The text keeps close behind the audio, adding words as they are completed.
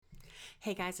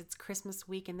Hey guys, it's Christmas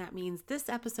week, and that means this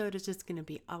episode is just going to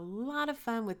be a lot of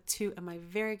fun with two of my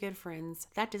very good friends,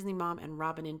 That Disney Mom and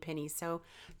Robin and Penny. So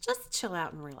just chill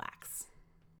out and relax.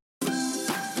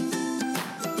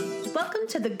 Welcome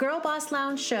to the Girl Boss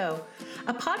Lounge Show,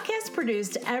 a podcast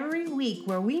produced every week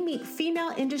where we meet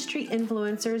female industry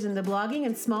influencers in the blogging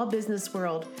and small business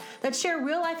world that share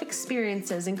real-life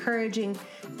experiences, encouraging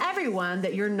everyone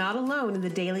that you're not alone in the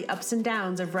daily ups and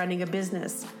downs of running a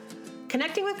business.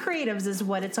 Connecting with creatives is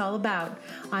what it's all about.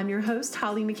 I'm your host,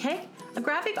 Holly McKay, a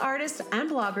graphic artist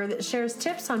and blogger that shares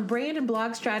tips on brand and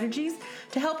blog strategies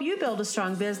to help you build a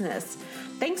strong business.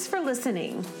 Thanks for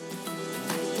listening.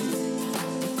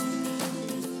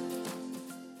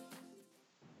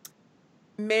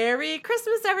 Merry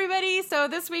Christmas, everybody. So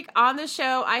this week on the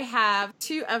show, I have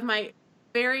two of my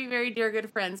very, very dear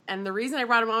good friends. And the reason I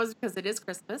brought them on was because it is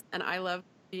Christmas and I love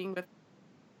being with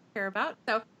care about.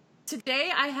 So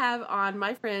today I have on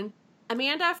my friend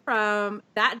Amanda from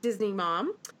That Disney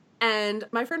Mom and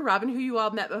my friend Robin, who you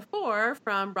all met before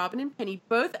from Robin and Penny,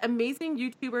 both amazing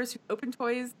YouTubers who open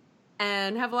toys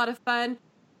and have a lot of fun.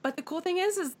 But the cool thing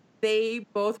is they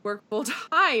both work full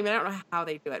time. And I don't know how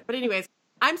they do it. But anyways,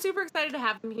 I'm super excited to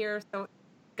have them here. So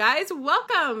guys,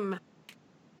 welcome.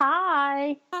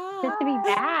 Hi. Hi. Good to be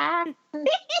back.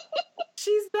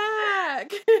 She's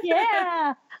back.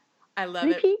 Yeah. I love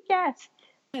it. Repeat guest.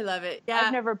 I love it. Yeah.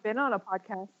 I've never been on a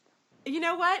podcast. You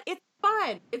know what? It's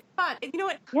fun. It's fun. You know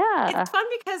what? Yeah. It's fun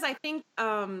because I think,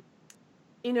 sometimes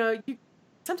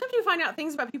you find out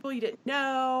things about people you didn't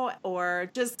know, or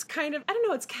just kind of, I don't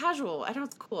know, it's casual. I know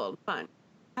it's cool and fun.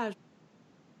 Casual.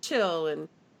 Chill, and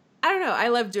I don't know. I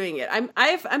love doing it.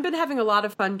 I've been having a lot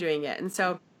of fun doing it. And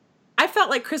so I felt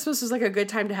like Christmas was like a good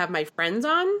time to have my friends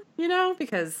on,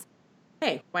 because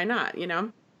hey, why not,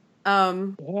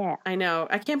 Yeah. I know.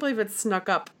 I can't believe it snuck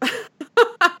up.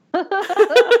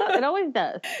 It always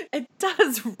does. It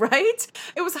does, right?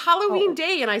 It was Halloween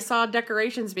day, and I saw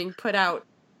decorations being put out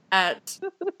at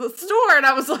the store, and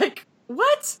I was like,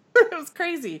 "What?" It was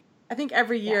crazy. I think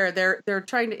every year they're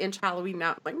trying to inch Halloween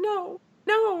out. I'm like, no,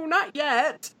 not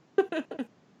yet.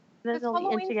 There's only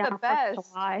Halloween's inching the out best. for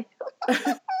July.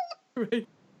 Right.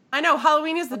 I know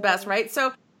Halloween is the best, right?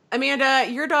 So, Amanda,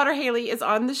 your daughter Haley is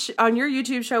on the on your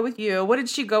YouTube show with you. What did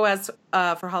she go as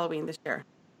for Halloween this year?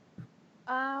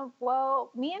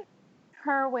 Well, me and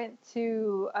her went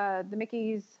to the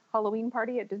Mickey's Halloween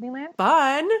party at Disneyland.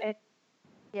 Fun. And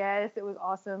yes, it was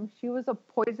awesome. She was a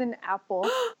poison apple,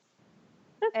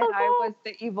 That's and so I cool. was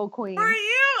the evil queen. Are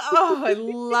you? Oh, I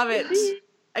love it.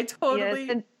 I totally.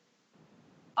 Yes, and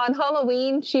on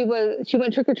Halloween, she went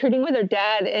trick or treating with her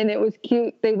dad, and it was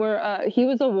cute. They were he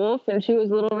was a wolf, and she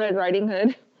was Little Red Riding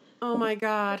Hood. Oh my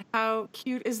God, how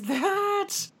cute is that?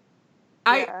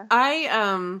 Yeah.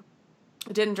 I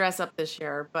didn't dress up this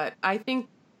year, but I think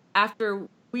after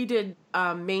we did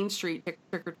Main Street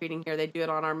trick-or-treating here, they do it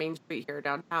on our Main Street here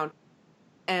downtown,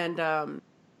 and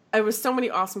it was so many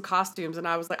awesome costumes, and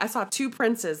I was like, I saw two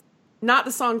princes, not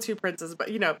the song Two Princes, but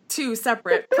two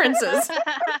separate princes.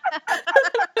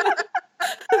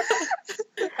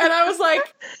 And I was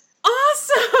like,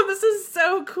 awesome, this is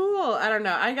so cool. I don't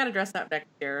know, I gotta dress up next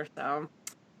year, so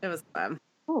it was fun.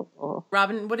 Cool.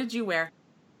 Robin, what did you wear?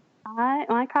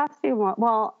 My costume,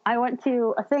 I went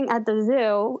to a thing at the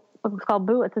zoo. It was called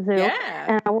Boo at the Zoo. Yeah.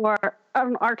 And I wore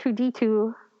an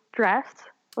R2-D2 dress,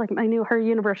 like my new Her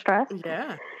Universe dress.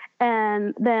 Yeah.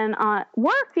 And then at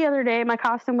work the other day, my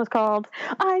costume was called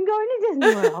I'm Going to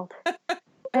Disney World.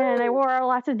 And I wore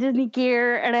lots of Disney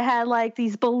gear, and I had like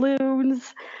these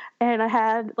balloons, and I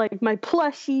had like my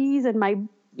plushies and my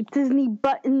Disney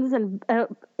buttons, and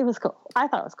it was cool. I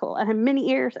thought it was cool. I had mini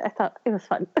ears. I thought it was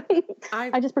fun.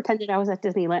 I just pretended I was at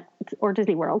Disneyland or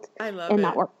Disney World. I love and it.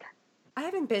 not work. I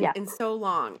haven't been in so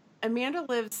long. Amanda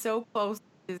lives so close to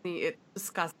Disney. It's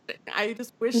disgusting. I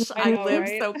just wish I know, lived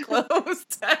right? so close.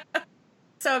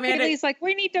 So Amanda, Haley's like,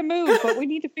 we need to move, but we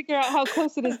need to figure out how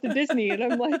close it is to Disney. And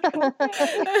I'm like,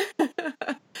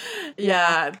 okay.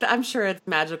 Yeah, I'm sure it's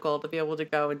magical to be able to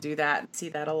go and do that and see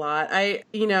that a lot. I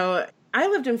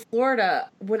lived in Florida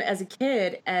as a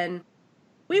kid, and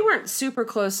we weren't super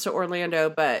close to Orlando,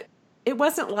 but it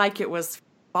wasn't like it was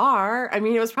far. I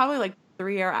mean, it was probably like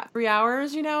 3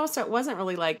 hours, so it wasn't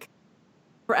really like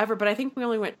forever, but I think we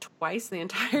only went twice the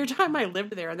entire time I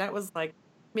lived there, and that was like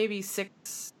maybe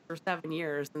 6 or 7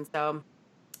 years, and so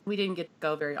we didn't get to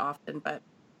go very often, but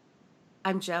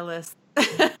I'm jealous.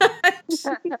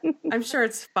 I'm sure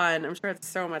it's fun. I'm sure it's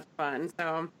so much fun.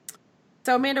 So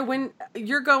Amanda, when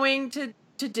you're going to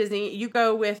Disney, you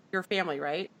go with your family,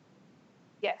 right?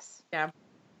 Yes. Yeah.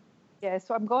 Yeah.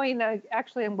 So I'm going.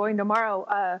 I'm going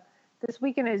tomorrow. This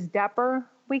weekend is Dapper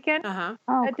weekend Oh,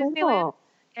 at cool. Disneyland.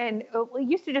 And it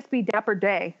used to just be Dapper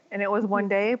Day, and it was one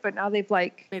day, but now they've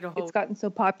Made a whole- it's gotten so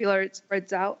popular, it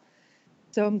spreads out.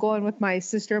 So I'm going with my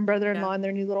sister and brother-in-law and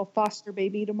their new little foster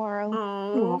baby tomorrow.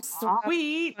 Oh,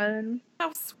 sweet.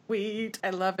 How sweet.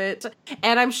 I love it.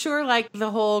 And I'm sure like the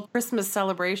whole Christmas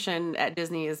celebration at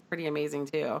Disney is pretty amazing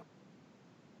too.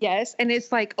 Yes, and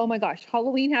it's like, oh my gosh,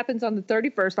 Halloween happens on the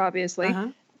 31st, obviously.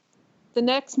 The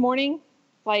next morning,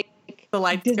 like, the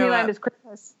lights Disneyland is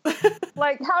Christmas.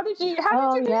 Like, how did you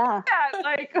do that?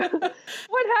 Like,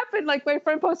 what happened? Like, my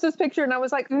friend posted this picture, and I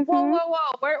was like, whoa,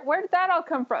 where did that all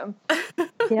come from?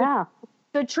 Yeah.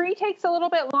 The tree takes a little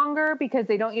bit longer because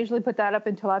they don't usually put that up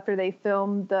until after they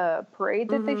film the parade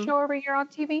that they show every year on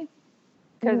TV.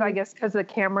 Because I guess because of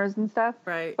the cameras and stuff.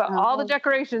 Right. But all the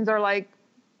decorations are like,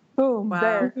 boom,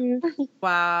 there.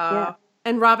 Wow. Yeah.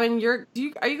 And Robin, are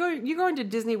you going to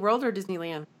Disney World or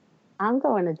Disneyland? I'm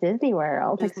going to Disney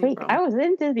World next week. I was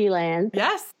in Disneyland.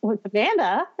 Yes. With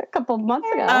Amanda a couple of months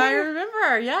ago. I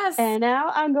remember, yes. And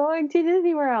now I'm going to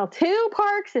Disney World. 2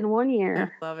 parks in 1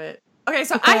 year. I love it. Okay,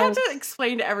 so I have to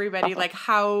explain to everybody like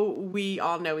how we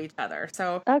all know each other.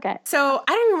 So I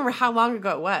don't remember how long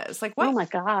ago it was. Like what? Oh my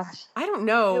gosh. I don't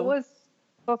know. It was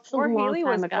before Haley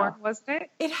was born, wasn't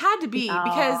it? It had to be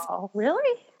because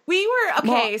really? We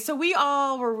were so we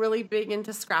all were really big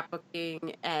into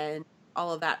scrapbooking and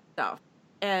all of that stuff.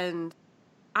 And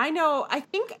I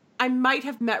think I might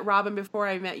have met Robin before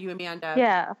I met you, Amanda.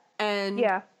 Yeah. And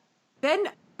then,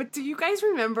 but do you guys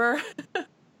remember?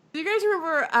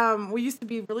 We used to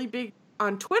be really big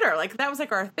on Twitter. Like that was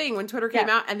like our thing when Twitter came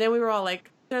out. And then we were all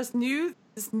like, there's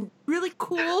this really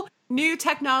cool new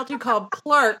technology called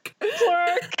Plurk.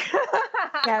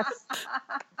 Yes.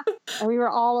 And we were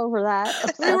all over that.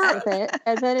 Obsessed with it.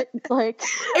 And then it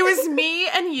was me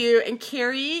and you and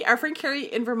Carrie, our friend Carrie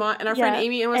in Vermont, and our friend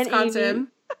Amy in Wisconsin.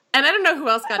 And I don't know who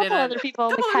else got in on it. Other people,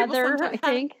 like Heather, I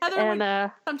think. Heather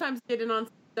and sometimes get in on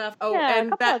stuff. Oh,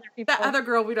 and that other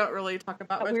girl we don't really talk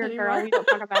about much anymore. Girl we don't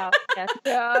talk about. Yes.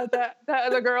 Yeah, that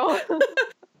other girl.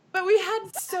 But we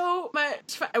had so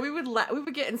much fun. We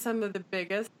would get in some of the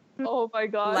biggest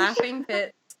laughing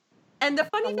fits. And the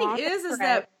funny thing is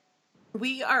that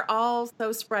we are all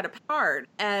so spread apart.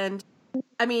 And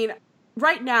I mean,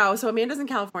 right now, so Amanda's in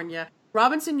California,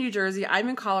 Robin's in New Jersey, I'm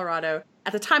in Colorado.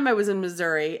 At the time I was in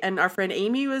Missouri, and our friend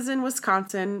Amy was in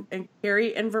Wisconsin, and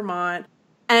Carrie in Vermont.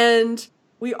 And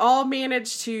we all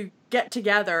managed to get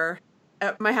together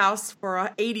at my house for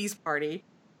a 80s party.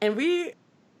 And we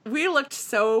looked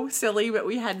so silly, but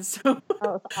we had so... That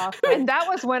was awesome. And that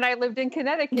was when I lived in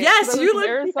Connecticut. Yes, you lived in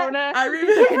Arizona. I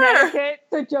remember. Connecticut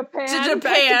to Japan.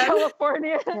 Back to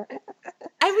California.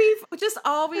 And we've just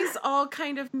always all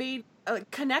kind of made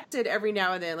connected every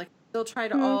now and then. Like, they'll try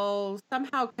to all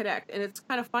somehow connect. And it's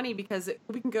kind of funny because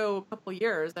we can go a couple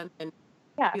years and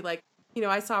be like, you know,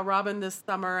 I saw Robin this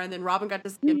summer, and then Robin got to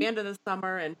see Amanda this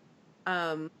summer, and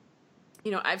you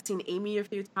know, I've seen Amy a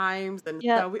few times, and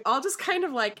so we all just kind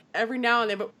of like every now and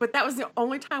then, but that was the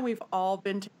only time we've all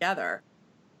been together,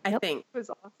 I think. It was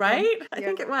awesome. Right? I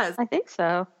think it was. I think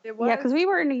so. It was. Yeah, because we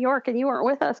were in New York and you weren't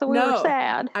with us, so we were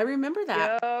sad. I remember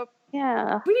that. Yep.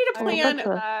 Yeah. We need to plan.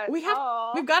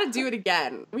 We've got to do it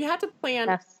again. We have to plan.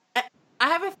 Yes. I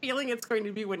have a feeling it's going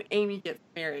to be when Amy gets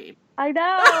married. I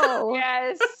know.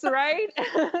 Yes, right?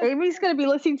 Amy's going to be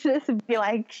listening to this and be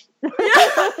like, she'll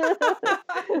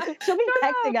be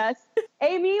texting us.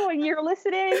 Amy, when you're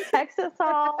listening, text us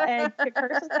all and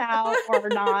curse us out or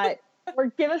not. Or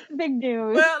give us the big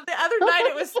news. Well, the other night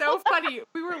it was so funny.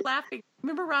 We were laughing.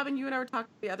 Remember, Robin, you and I were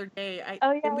talking the other day.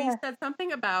 And we said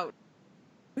something about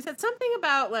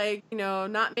like, you know,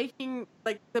 not making,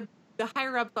 like, the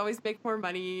higher ups always make more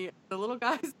money. The little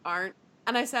guys aren't.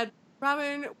 And I said,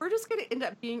 Robin, we're just going to end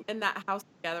up being in that house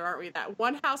together, aren't we? That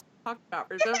one house we talked about,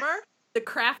 remember? The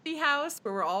crafty house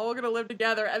where we're all going to live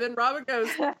together. And then Robin goes,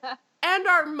 and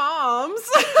our moms.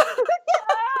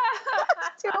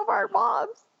 2 of our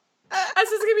moms. So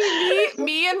it's going to be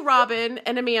me and Robin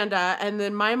and Amanda, and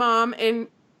then my mom and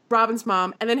Robin's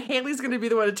mom, and then Haley's going to be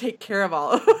the one to take care of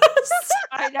all of us.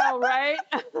 I know, right?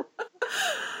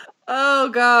 Oh,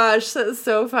 gosh. That's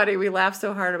so funny. We laugh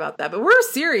so hard about that. But we're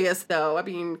serious, though. I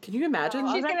mean, can you imagine?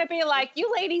 She's going to be like,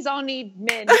 you ladies all need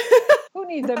men. Who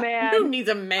needs a man? Who needs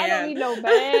a man? I don't need no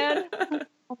man.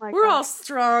 Oh my we're God. all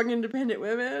strong, independent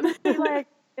women.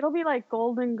 It'll be like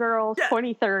Golden Girls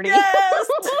 2030. Yes!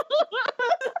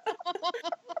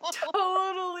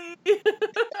 Totally.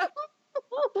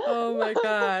 Oh my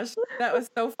gosh, that was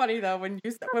so funny though when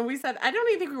we said, I don't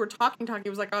even think we were talking. It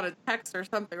was like on a text or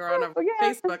something or on a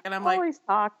Facebook, and I'm like,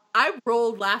 I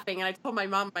rolled laughing, and I told my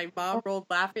mom rolled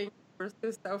laughing. It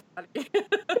was so funny.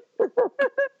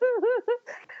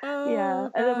 Yeah,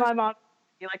 and then my mom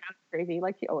be like, I'm crazy,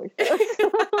 like she always does.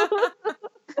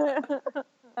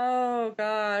 Oh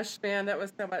gosh, man, that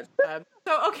was so much fun.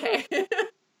 So okay,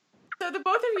 so the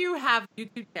both of you have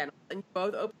YouTube channels, and you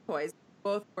both open toys, you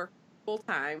both work full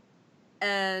time,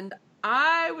 and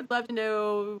I would love to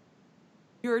know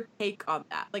your take on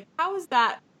that. Like, how does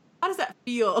that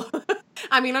feel?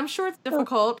 I mean, I'm sure it's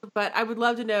difficult, but I would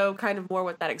love to know kind of more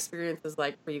what that experience is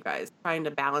like for you guys, trying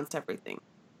to balance everything.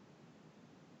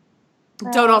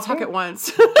 Don't all talk at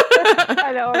once.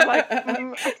 I know. I'm like,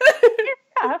 it's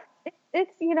tough.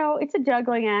 It's it's a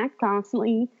juggling act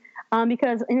constantly,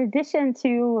 because in addition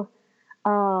to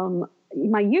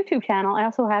my YouTube channel, I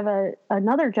also have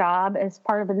another job as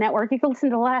part of the network. You can listen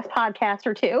to the last podcast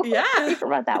or two. Yeah,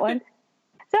 about that one.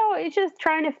 So it's just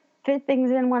trying to fit things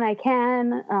in when I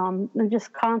can. I'm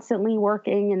just constantly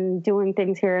working and doing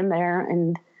things here and there,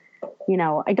 and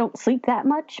I don't sleep that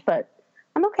much, but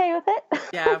I'm okay with it.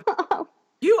 Yeah,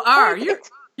 you are.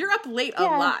 You're up late a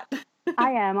lot.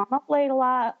 I am. I'm up late a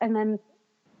lot, and then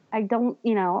I don't.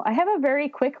 I have a very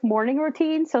quick morning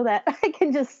routine so that I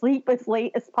can just sleep as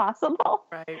late as possible,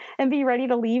 right, and be ready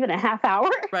to leave in a half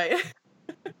hour. Right.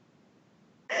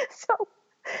 So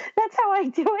that's how I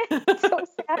do it. It's so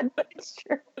sad, but it's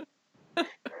true.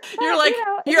 You're like,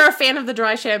 you're a fan of the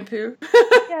dry shampoo.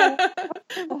 Yeah.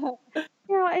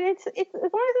 And it's as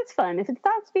long as it's fun. If it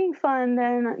stops being fun,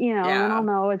 then then I'll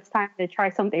know it's time to try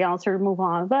something else or move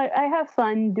on. But I have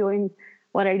fun doing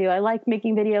what I do. I like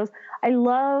making videos. I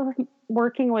love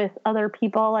working with other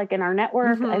people, like in our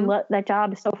network. I love that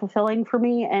job is so fulfilling for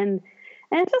me, and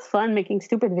it's just fun making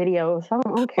stupid videos. I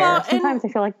don't care. Well, sometimes I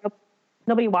feel like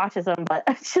nobody watches them, but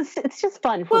it's just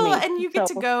fun for me. Well, and you get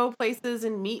to go places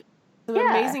and meet some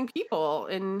amazing people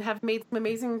and have made some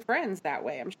amazing friends that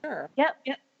way, I'm sure. Yep,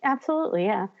 absolutely,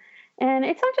 yeah. And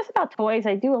it's not just about toys.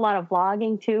 I do a lot of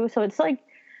vlogging too, so it's like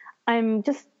I'm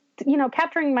just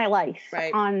capturing my life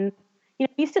on. We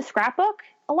used to scrapbook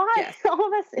a lot, all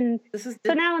of us, and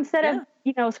so now instead of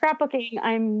scrapbooking,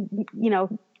 I'm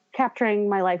capturing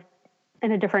my life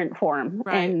in a different form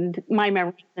and my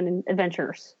memories and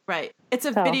adventures. Right. It's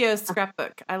a video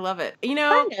scrapbook. I love it. And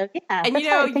I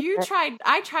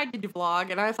tried to do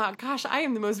vlog, and I thought, gosh, I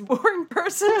am the most boring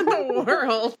person in the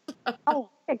world. I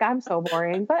think I'm so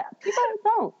boring, but people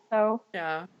don't. So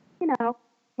yeah.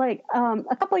 Like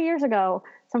a couple of years ago,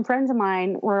 some friends of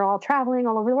mine were all traveling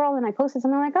all over the world, and I posted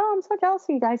something like, "Oh, I'm so jealous of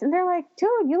you guys," and they're like,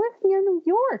 "Dude, you live near New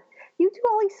York. You do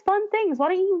all these fun things. Why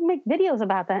don't you make videos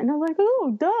about that?" And I was like,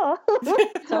 "Oh, duh."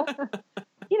 So,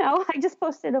 I just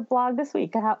posted a vlog this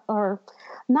week, or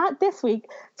not this week,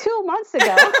 2 months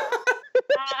ago.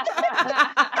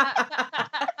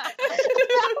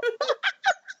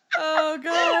 Oh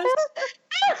gosh.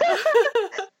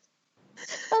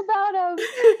 About I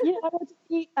went to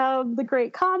see The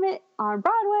Great Comet on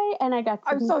Broadway, and I got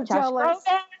to meet so Josh jealous.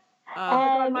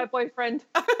 And my boyfriend.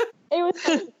 It was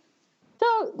so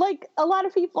like a lot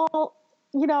of people,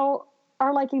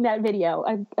 are liking that video.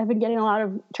 I've been getting a lot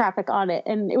of traffic on it,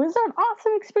 and it was an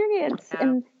awesome experience. Yeah.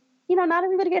 And not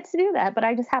everybody gets to do that, but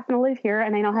I just happen to live here,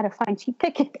 and I know how to find cheap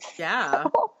tickets. Yeah.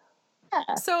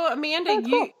 So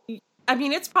Amanda, I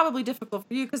mean, it's probably difficult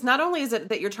for you because not only is it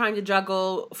that you're trying to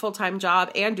juggle a full-time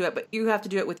job and do it, but you have to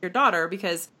do it with your daughter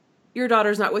because your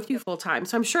daughter's not with you full-time.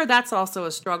 So I'm sure that's also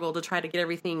a struggle to try to get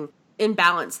everything in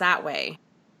balance that way.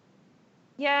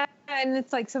 Yeah, and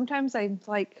it's like sometimes I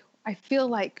feel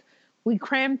like we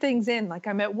cram things in. Like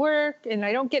I'm at work and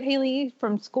I don't get Haley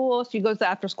from school. She goes to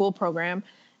after-school program,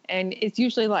 and it's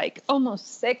usually like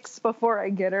almost 6 before I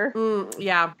get her.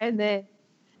 Yeah. And then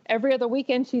every other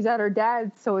weekend she's at her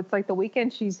dad's, so it's like the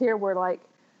weekend she's here, we're like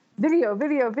video,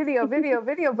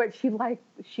 but she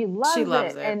loves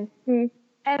it. And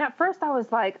at first I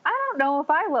was like, I don't know if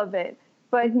I love it,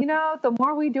 but the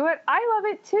more we do it, I love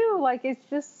it too. Like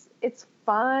it's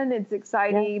fun, it's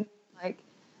exciting. Yeah. Like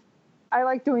I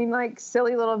like doing like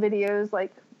silly little videos.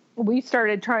 Like we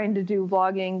started trying to do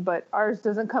vlogging, but ours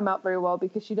doesn't come out very well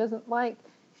because she's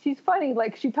funny.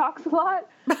 Like she talks a lot,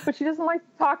 but she doesn't like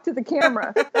to talk to the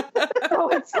camera. So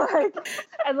it's like,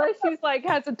 unless she's like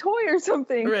has a toy or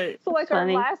something. Right. So like our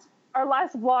last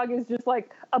vlog is just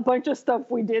like a bunch of stuff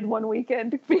we did one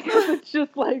weekend because it's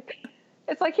just like,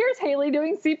 here's Haley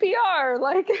doing CPR.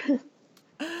 Like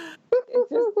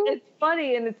it's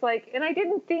funny. And it's like, and I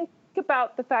didn't think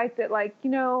about the fact that like,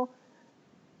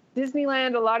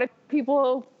 Disneyland, a lot of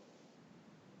people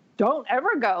don't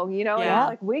ever go, Yeah.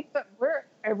 Like we're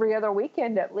every other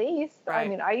weekend at least. Right. I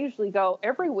mean, I usually go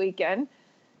every weekend.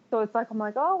 So it's like, I'm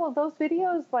like, oh, well, those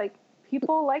videos, like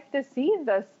people like to see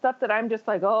the stuff that I'm just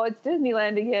like, oh, it's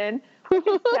Disneyland again.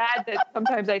 It's sad that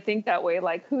sometimes I think that way.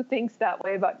 Like, who thinks that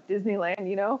way about Disneyland,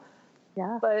 you know?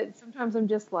 Yeah. But sometimes I'm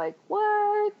just like,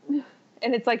 what?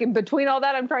 And it's like in between all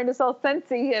that, I'm trying to sell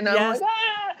Scentsy, and I'm like,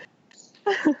 ah!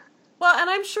 Well, and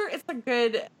I'm sure it's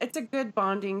a good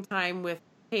bonding time with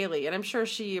Haley, and I'm sure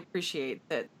she appreciates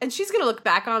it. And she's gonna look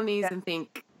back on these and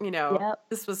think,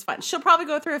 this was fun. She'll probably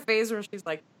go through a phase where she's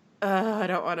like, I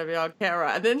don't want to be on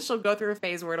camera. And then she'll go through a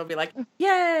phase where it'll be like,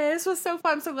 yay, this was so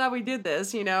fun. I'm so glad we did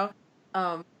this,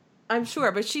 I'm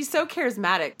sure. But she's so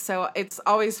charismatic. So it's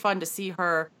always fun to see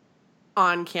her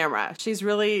on camera. She's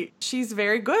very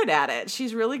good at it.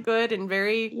 She's really good and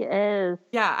very, yes.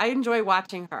 Yeah, I enjoy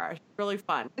watching her. It's really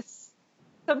fun.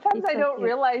 Sometimes I don't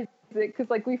realize it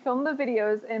because, like, we film the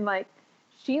videos and, like,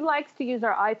 she likes to use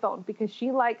our iPhone because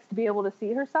she likes to be able to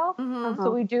see herself. Mm-hmm.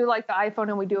 So we do, like, the iPhone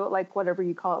and we do it, like, whatever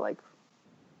you call it. Like,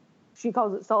 she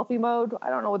calls it selfie mode. I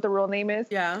don't know what the real name is.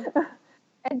 Yeah.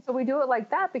 And so we do it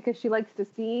like that because she likes to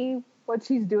see what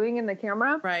she's doing in the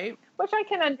camera. Right. Which I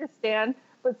can understand.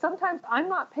 But sometimes I'm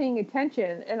not paying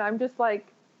attention and I'm just, like,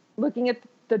 looking at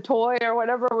the toy or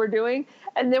whatever we're doing.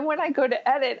 And then when I go to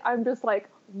edit, I'm just, like,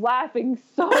 laughing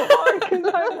so hard because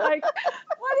I'm like,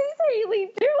 what is Haley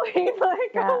doing?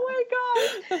 Like, oh my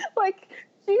gosh. Like,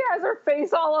 she has her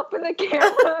face all up in the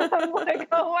camera. I'm like,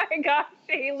 oh my gosh,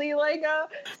 Haley, like,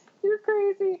 you're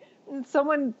crazy. And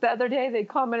someone the other day, they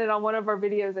commented on one of our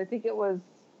videos. I think it was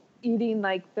eating,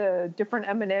 like, the different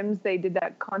M&Ms. They did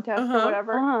that contest or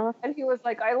whatever. And he was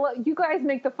like, you guys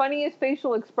make the funniest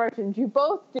facial expressions. You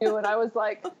both do. And I was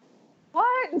like,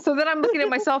 what? And so then I'm looking at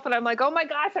myself and I'm like, oh my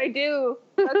gosh, I do.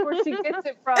 That's where she gets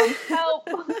it from. Help.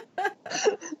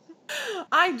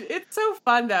 It's so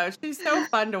fun though. She's so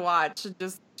fun to watch.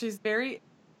 She's very,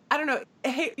 I don't know.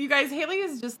 Hey, you guys, Haley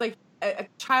is just like a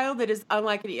child that is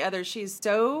unlike any other. She's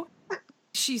so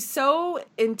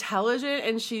intelligent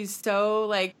and she's so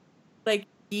like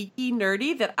geeky,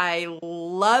 nerdy that I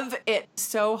love it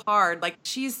so hard. Like,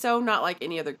 she's so not like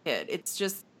any other kid. It's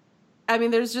just, I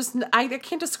mean, I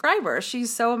can't describe her.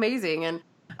 She's so amazing. And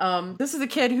this is a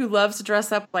kid who loves to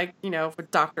dress up like, for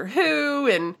Doctor Who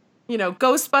and,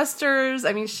 Ghostbusters.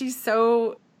 I mean, she's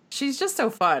just so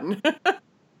fun.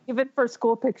 Even for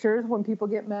school pictures when people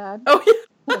get mad. Oh,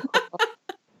 yeah.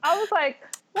 I was like,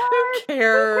 what? Who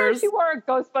cares? She wore a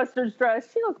Ghostbusters dress.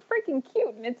 She looked freaking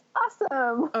cute and it's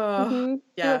awesome.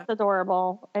 Yeah. She looks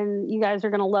adorable. And you guys are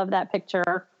going to love that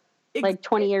picture. Like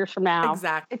 20 years from now.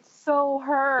 Exactly. It's so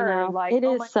her. Like, it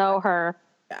is so her.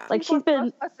 Yeah. Like, she's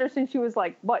been Ghostbusters since she was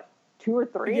like, what, 2 or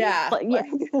 3? Yeah. Like, yeah.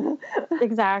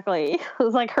 Exactly. It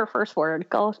was like her first word,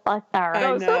 Ghostbusters.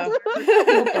 I know.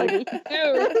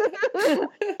 Dude.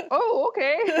 Oh,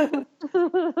 okay.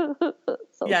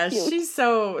 So yeah, cute.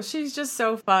 she's just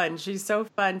so fun. She's so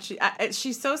fun.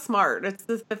 She's so smart. It's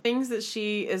the things that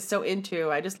she is so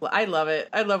into. I love it.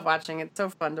 I love watching it. It's so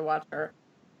fun to watch her.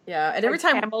 Yeah, and every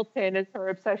time Hamilton is her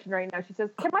obsession right now. She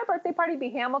says, "Can my birthday party be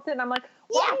Hamilton?" I'm like,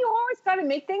 "Why do you always got to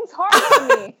make things hard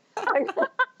for me?"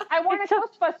 I want a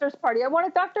Ghostbusters party. I want a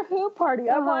Doctor Who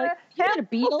party. I want a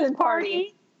Beatles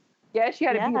party. Yeah, she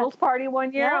had a Beatles party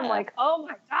one year. I'm like, "Oh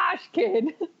my gosh,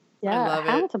 kid!" Yeah, I love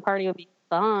a Hamilton party would be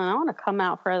fun. I want to come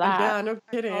out for that. Yeah, no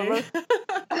kidding.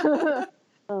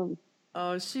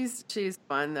 Oh, she's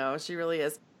fun though. She really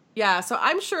is. Yeah, so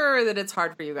I'm sure that it's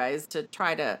hard for you guys to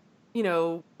try to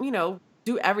do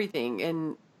everything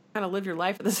and kind of live your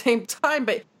life at the same time.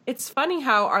 But it's funny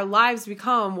how our lives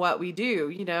become what we do,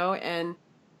 and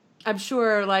I'm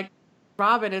sure, like,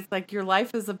 Robin, it's like your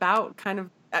life is about kind of,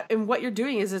 and what you're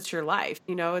doing is it's your life,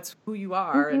 it's who you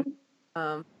are. Mm-hmm.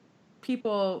 And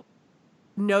people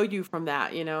know you from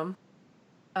that, yeah,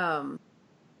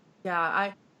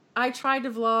 I tried to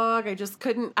vlog. I just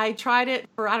couldn't. I tried it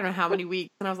for I don't know how many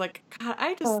weeks, and I was like, God,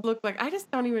 I just look like I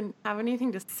just don't even have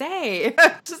anything to say.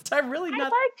 I'm really not. I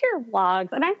liked your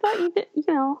vlogs, and I thought you did.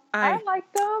 I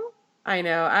liked them. I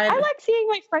know. I like seeing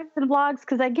my friends in vlogs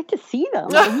because I get to see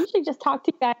them. I usually just talk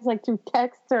to you guys like through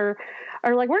text or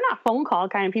like we're not phone call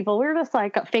kind of people. We're just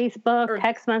like Facebook,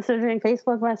 text messaging,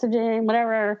 Facebook messaging,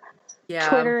 whatever. Yeah,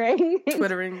 Twittering,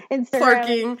 Instagram,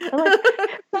 clarking.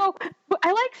 So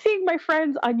I like seeing my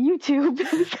friends on YouTube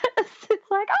because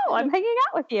it's like, oh, I'm hanging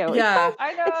out with you. Yeah,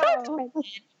 I know. It's so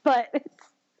expensive, but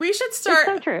we should start.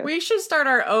 So true. We should start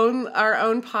our own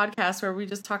podcast where we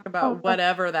just talk about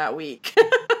whatever that week.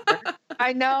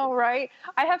 I know, right?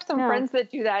 I have some friends that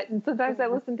do that, and sometimes I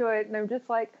listen to it, and I'm just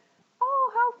like,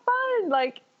 oh, how fun!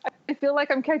 Like, I feel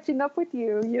like I'm catching up with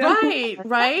you. Right,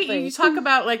 right. You talk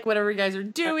about like whatever you guys are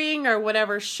doing, or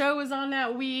whatever show is on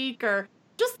that week, or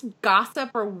just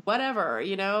gossip or whatever.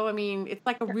 I mean, it's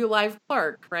like a real life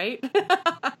Clark, right?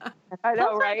 I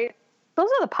know, right? those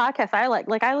are the podcasts I like.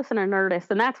 Like, I listen to Nerdist,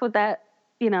 and that's what that,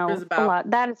 a lot.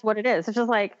 That is what it is. It's just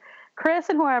like Chris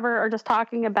and whoever are just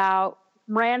talking about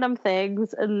random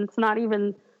things, and it's not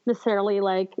even necessarily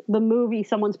like the movie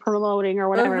someone's promoting or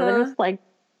whatever. They're just like,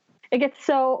 it gets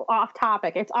so off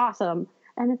topic. It's awesome.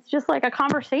 And it's just like a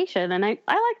conversation. And I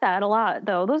like that a lot,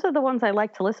 though. Those are the ones I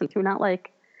like to listen to, not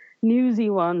like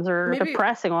newsy ones or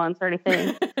depressing ones or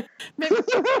anything.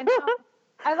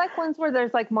 I like ones where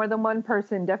there's like more than one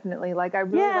person, definitely. Like, I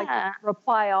really like to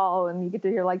Reply All, and you get to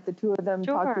hear like the two of them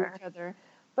talk to each other.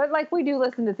 But like, we do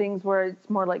listen to things where it's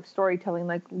more like storytelling,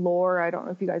 like Lore. I don't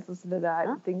know if you guys listen to that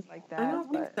and things like that. I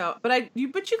don't think so. But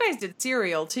you guys did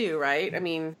Serial too, right? I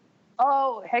mean,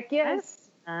 oh heck yes.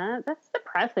 That's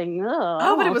depressing. Ugh,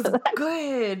 oh, but it was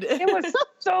good. It was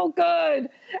so good.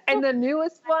 And the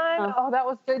newest one, that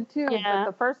was good too. Yeah.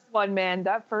 But the first one, man,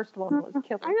 that first one was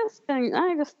killer.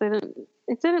 I just didn't.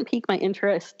 It didn't pique my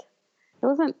interest. It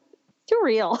wasn't too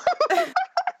real.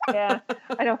 Yeah,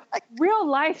 I know. Like, real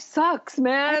life sucks,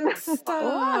 man.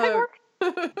 Stop.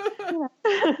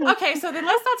 Okay, so then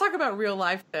let's not talk about real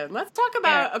life. Then let's talk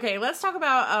about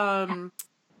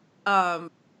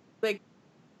like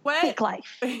what fake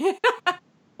life.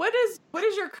 what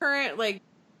is your current like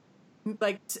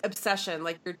obsession,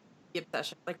 like your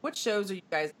obsession? Like, what shows are you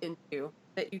guys into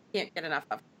that you can't get enough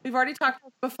of? We've already talked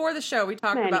before the show. We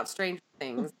talked about Stranger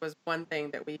Things was one thing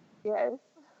that we. Yes.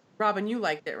 Robin, you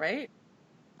liked it, right?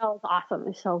 Oh, it's awesome.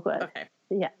 It's so good. Okay.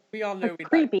 Yeah. We all know it's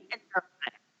creepy.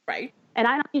 Right. And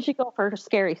I don't usually go for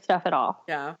scary stuff at all.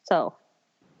 Yeah. So.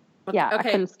 Yeah, okay.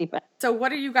 I couldn't sleep it. So,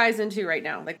 what are you guys into right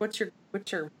now? Like, what's your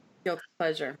guilty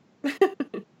pleasure?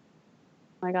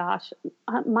 My gosh,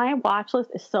 my watch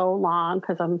list is so long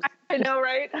because I know,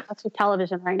 right? Watching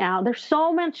television right now. There's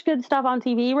so much good stuff on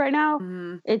TV right now.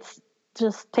 Mm-hmm. It's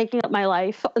just taking up my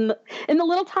life in the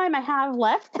little time I have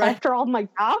left after all my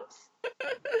jobs.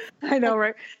 I know,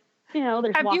 right?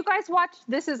 There's. Have you guys watched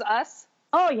This Is Us?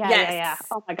 Oh yeah, yeah.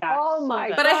 Oh my gosh. Oh my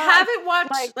god. But I haven't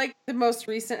watched like the most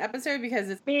recent episode because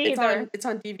it's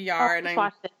on DVR and I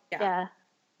watched it. Yeah.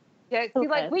 Yeah, see,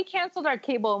 like, we canceled our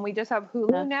cable and we just have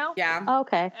Hulu now. Yeah. Oh,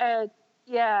 okay.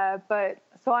 Yeah, but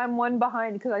so I'm one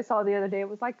behind because I saw the other day it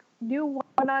was like new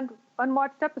one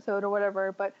unwatched episode or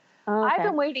whatever. But I've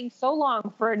been waiting so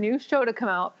long for a new show to come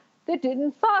out that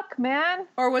didn't suck, man.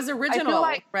 Or was original,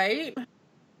 right?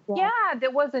 Yeah,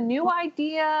 there was a new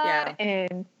idea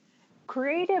and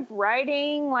creative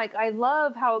writing. Like, I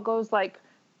love how it goes like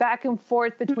back and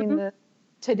forth between the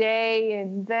today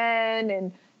and then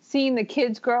and seeing the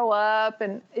kids grow up,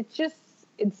 and it's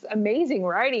amazing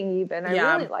writing even. I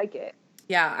really like it.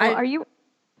 Yeah. Are you?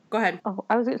 Go ahead. Oh,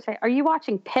 I was going to say, are you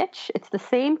watching Pitch? It's the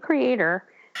same creator.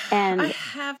 And I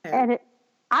haven't. And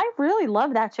I really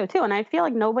love that show too. And I feel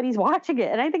like nobody's watching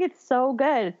it. And I think it's so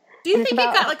good. Do you think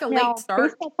it got like a late start?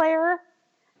 Baseball player?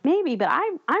 Maybe, but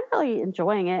I'm really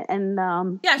enjoying it. And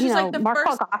she's like the Mark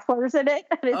first. Gosselaar's in it.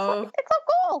 And it's so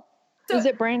cool. So, is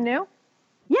it brand new?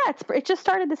 Yeah, it just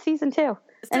started this season too.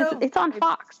 And it's on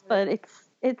Fox, but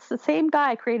it's the same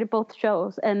guy created both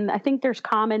shows, and I think there's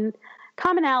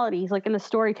commonalities like in the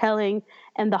storytelling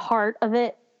and the heart of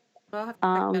it. I'll have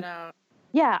to check that out.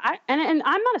 Yeah, and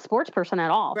I'm not a sports person at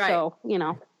all, so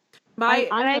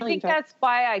I think that's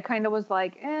why I kind of was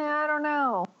like, I don't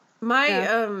know.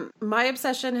 My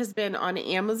obsession has been on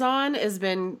Amazon. Has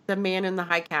been The Man in the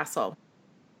High Castle.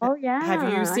 Oh yeah,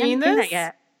 have you seen this? Seen it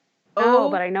yet. Oh,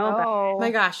 but I know about it.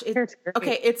 My gosh.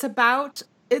 It's about,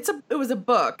 it was a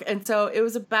book. And so it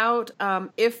was about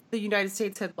if the United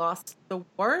States had lost the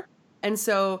war. And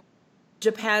so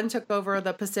Japan took over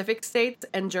the Pacific states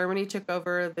and Germany took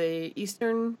over the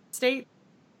Eastern states.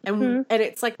 And and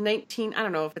it's like I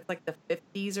don't know if it's like the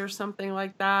 50s or something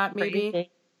like that, maybe. Crazy.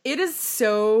 It is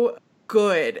so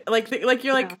good. Like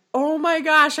you're like, oh my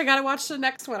gosh, I got to watch the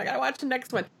next one.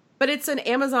 But it's an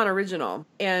Amazon original.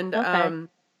 And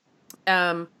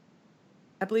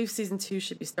I believe season 2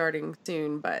 should be starting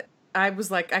soon, but I was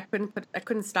like, I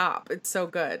couldn't stop. It's so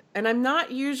good. And I'm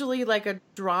not usually like a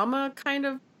drama kind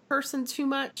of person too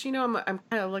much. I'm kind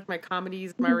of like my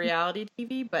comedies, my reality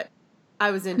TV, but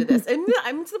I was into this. And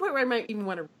I'm to the point where I might even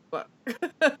want to read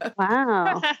a book.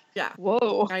 Wow. Yeah.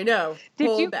 Whoa. I know.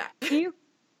 Do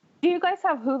you guys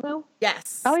have Hulu?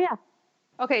 Yes. Oh yeah.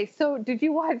 Okay, so did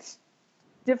you watch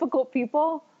Difficult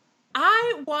People?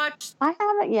 I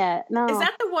haven't yet. No. Is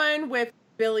that the one with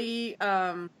Billy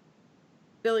Eisner?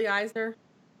 Is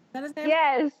that his name?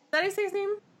 Yes. Is that his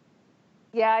name?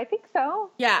 Yeah, I think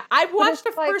so. Yeah, I've watched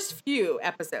the first few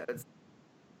episodes.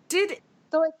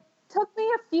 So it took me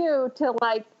a few to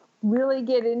like really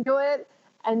get into it,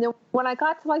 And then when I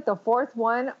got to like the fourth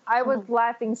one, I was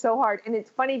laughing so hard. And it's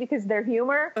funny because their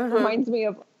humor reminds me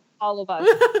of all of us.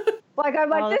 Like, I'm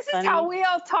like, this is how we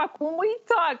all talk when we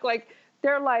talk. Like,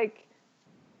 they're like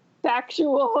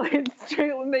factual and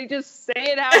straight when they just say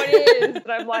it how it is.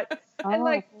 And I'm like, and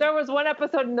like, there was one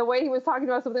episode and the way he was talking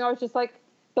about something, I was just like,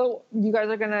 so you guys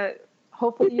are going to,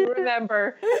 hopefully you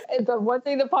remember. And the one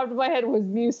thing that popped in my head was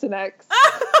Mucinex.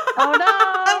 Oh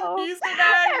no!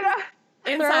 Mucinex!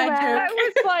 Inside joke.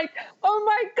 I was like, oh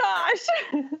my gosh.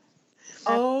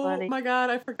 Oh my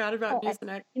God, I forgot about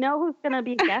Mucinex. You know who's going to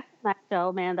be guest next show,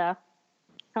 Amanda?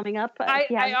 Coming up.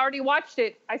 I already watched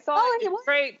it. I saw it. It's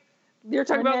great. You're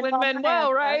talking about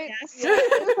Lin-Manuel, right?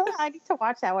 I need to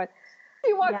watch that one.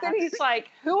 He walked in, he's like,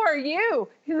 who are you?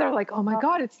 And they're like, oh my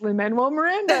God, it's Lin-Manuel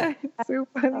Miranda. It's so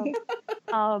funny.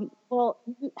 Well,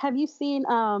 have you seen,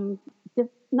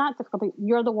 not Difficulty,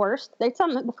 You're the Worst?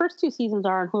 The first 2 seasons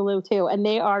are on Hulu too, and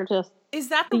they are just... Is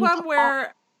that the one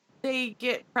where they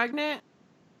get pregnant?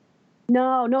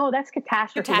 No, that's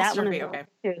Catastrophe. That one is okay.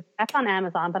 Too. That's on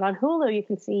Amazon, but on Hulu you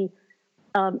can see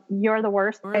You're the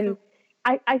Worst, and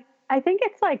I think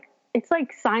it's like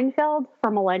Seinfeld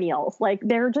for millennials. Like,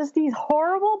 they're just these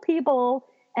horrible people,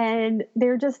 and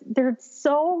they're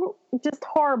so just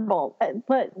horrible.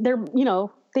 But they're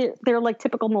like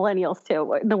typical millennials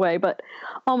too in a way. But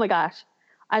oh my gosh,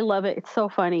 I love it. It's so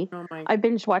funny. Oh my. I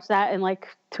binge watched that in like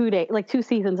 2 days, like 2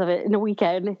 seasons of it in a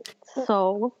weekend. It's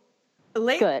so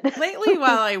good. Lately,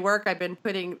 while I work, I've been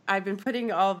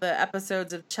putting all the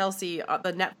episodes of Chelsea on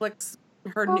the Netflix.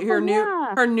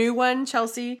 Her new one,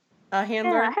 Chelsea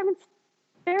Handler. Yeah, I haven't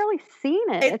barely seen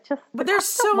it. It's just, but there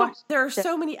are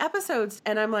so many episodes,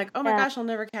 and I'm like, oh my gosh, I'll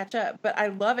never catch up. But I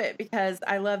love it because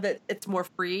I love that it's more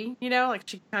free. Like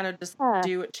she kind of just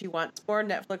do what she wants for.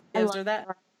 Netflix gives her that.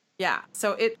 Yeah,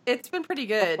 so it's been pretty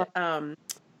good.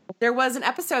 There was an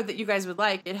episode that you guys would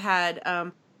like. It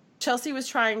had Chelsea was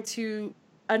trying to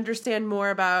understand more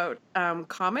about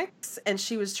comics, and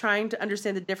she was trying to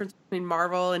understand the difference between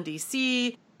Marvel and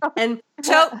DC. And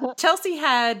Chelsea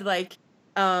had like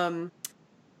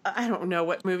I don't know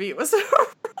what movie it was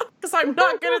because I'm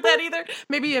not good at that either.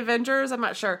 Maybe Avengers, I'm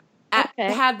not sure.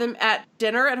 Had them at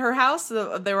dinner at her house.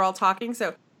 So they were all talking.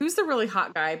 So who's the really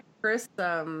hot guy? Chris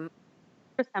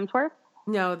Hemsworth?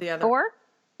 No, the other. Thor?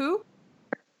 Who?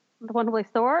 The one who plays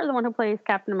Thor or the one who plays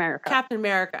Captain America? Captain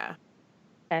America.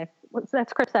 Okay.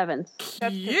 That's Chris Evans.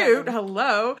 Cute.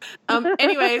 Hello.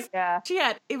 Anyways,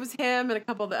 it was him and a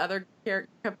couple of the other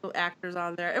couple actors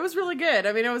on there. It was really good.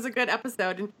 I mean, it was a good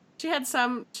episode. And she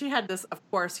had this, of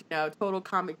course, total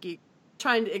comic geek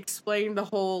trying to explain the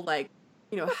whole, like,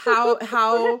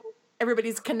 how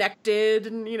everybody's connected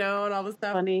and, and all this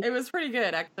stuff. Funny. It was pretty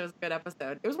good. Actually, it was a good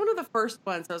episode. It was one of the first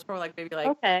ones. So it was probably like maybe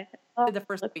like the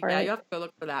first week. Yeah, you have to go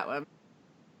look for that one.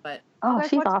 But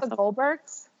she's awesome. The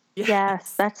Goldbergs?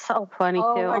 Yes, that's so funny too.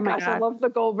 Oh my gosh, I love the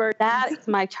Goldbergs. That's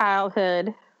my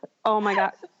childhood. Oh my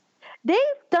gosh. They've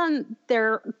done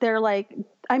their like,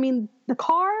 I mean, the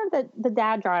car that the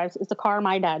dad drives is the car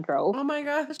my dad drove. Oh my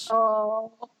gosh.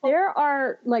 Oh. There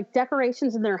are like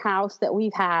decorations in their house that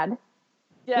we've had.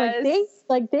 Yes.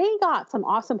 They got some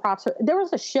awesome props. There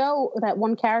was a show that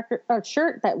one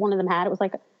shirt that one of them had. It was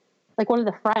like one of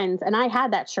the friends, and I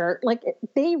had that shirt. Like,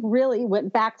 they really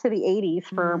went back to the 80s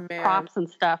for props and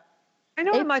stuff. I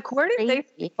know. I'm like, where did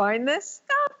they find this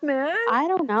stuff, man? I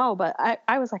don't know, but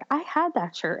I was like, I had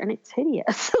that shirt, and it's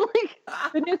hideous. Like,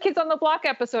 the New Kids on the Block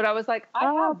episode, I was like,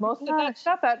 I have most of that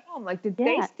stuff at home. Like, did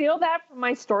they steal that from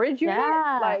my storage unit?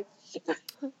 Yeah. Like,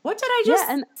 what did I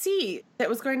just see that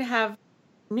was going to have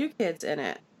New Kids in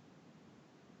it?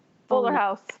 Fuller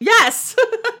House. Yes.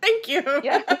 Thank you.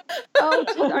 Yeah. Are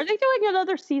they doing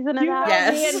another season of that?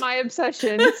 Yes. Me and my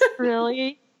obsessions.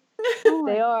 Really?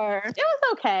 They are. It was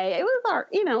okay. It was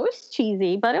it was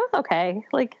cheesy, but it was okay.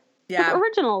 Like, the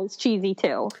original is cheesy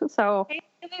too. So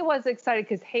Haley was excited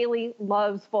because Haley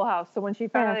loves Full House. So when she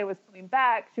found out it was coming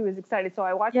back, she was excited. So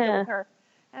I watched it with her.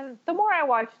 And the more I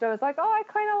watched it, I was like, oh, I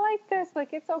kind of like this. Like,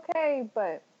 it's okay,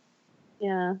 but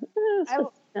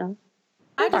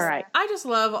I just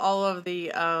love all of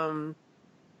the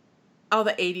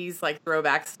 80s like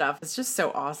throwback stuff. It's just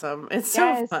so awesome. It's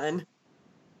so fun.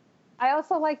 I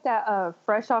also like that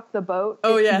Fresh Off the Boat.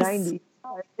 Oh, yes. 90s.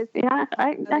 Yeah,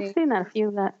 I've seen that, a few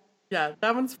of that. Yeah,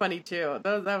 that one's funny too.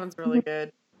 That one's really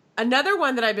good. Another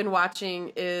one that I've been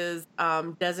watching is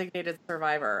Designated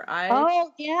Survivor.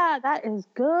 That is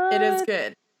good. It is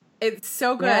good. It's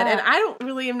so good. Yeah. And I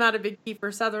am not a big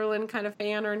Kiefer Sutherland kind of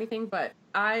fan or anything, but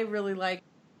I really like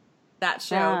that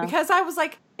show because I was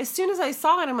like, as soon as I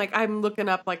saw it, I'm looking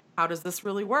up like, how does this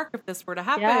really work if this were to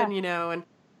happen, and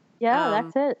Yeah,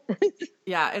 that's it.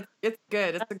 Yeah, it's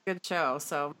good. It's a good show.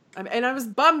 So, and I was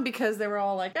bummed because they were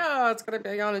all like, "Oh, it's gonna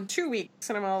be on in 2 weeks,"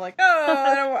 and I'm all like, "Oh,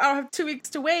 I don't have 2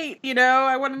 weeks to wait. You know,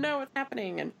 I want to know what's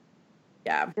happening." And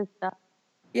yeah, Good stuff.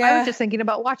 yeah, I was just thinking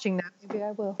about watching that. Maybe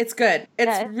I will. It's good.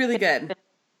 It's really good.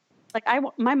 Like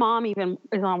my mom even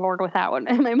is on board with that one,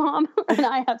 and my mom and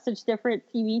I have such different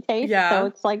TV tastes, so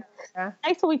it's like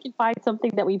nice when we can find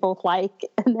something that we both like,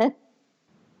 and then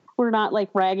we're not like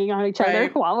ragging on each other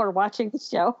while we're watching the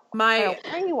show. Why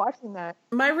are you watching that?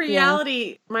 My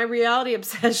reality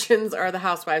obsessions are the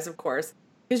Housewives, of course,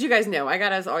 because you guys know I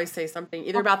gotta always say something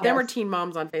either about them or Teen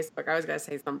Moms on Facebook. I always gotta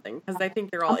say something because I think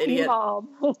they're all idiots. They're all.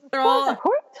 Who are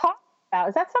you talking about?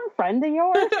 Is that some friend of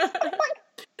yours?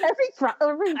 every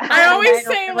I always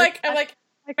say I'm like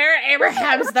Farrah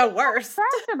Abraham's the worst.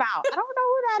 About I don't know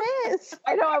who that is.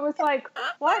 I know. I was like,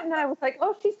 what? And I was like,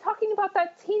 oh, she's talking about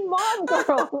that Teen Mom girl.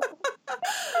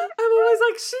 I'm always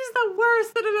like, she's the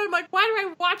worst, and then I'm like, why do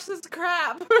I watch this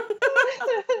crap?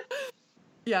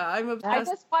 Yeah, I'm obsessed. I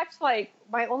just watch like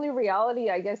my only reality,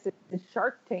 I guess, is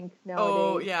Shark Tank nowadays.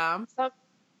 Oh yeah.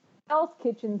 Hell's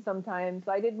Kitchen sometimes.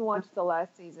 I didn't watch the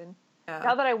last season. Yeah.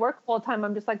 Now that I work full time,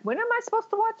 I'm just like, when am I supposed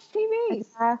to watch TV?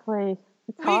 Exactly.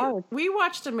 It's hard. We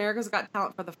watched America's Got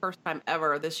Talent for the first time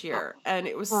ever this year, and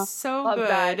it was so good.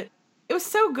 That. It was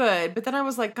so good, but then I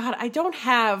was like, God, I don't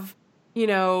have,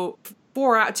 2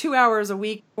 hours a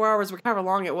week, 4 hours, however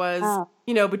long it was,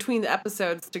 between the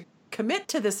episodes to commit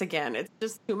to this again. It's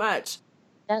just too much.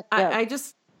 Yeah.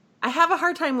 I have a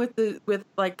hard time with it was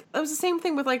the same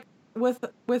thing with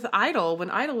Idol. When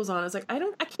Idol was on, I was like,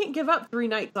 I can't give up 3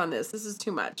 nights on this. This is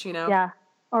too much, Yeah.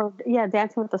 Or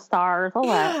Dancing with the Stars, all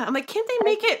that. I'm like, can't they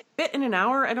make it fit in an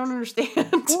hour? I don't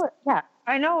understand. Yeah.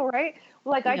 I know, right?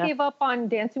 Like, I gave up on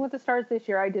Dancing with the Stars this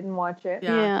year. I didn't watch it.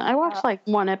 Yeah, I watched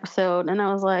one episode, and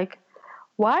I was like,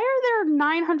 why are there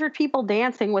 900 people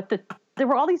dancing there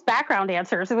were all these background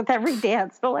dancers with every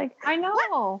dance. But like, I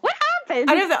know. What happened?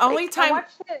 I know the only time... I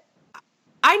watched it.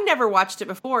 I never watched it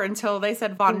before until they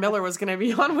said Von Miller was going to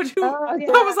be on. I was like, I gotta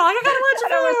watch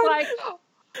it. I was like,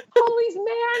 Holly's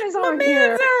man is on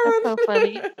here. That's so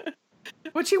funny.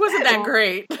 Which he wasn't that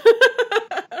great.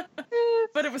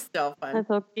 But it was still fun. That's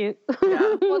so cute.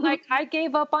 Yeah. Well, like, I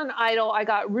gave up on Idol. I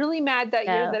got really mad that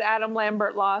year that Adam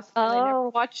Lambert lost, and I never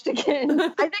watched again. I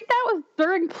think that was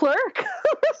during Plurk.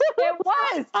 It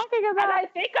was. Talking about. And I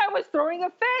think I was throwing a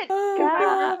fit. I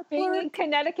remember being in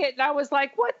Connecticut, and I was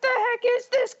like, what the heck is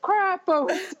this crap? I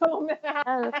was so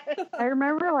mad. I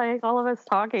remember, all of us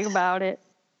talking about it.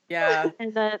 Yeah.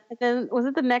 And then was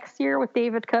it the next year with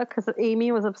David Cook? Because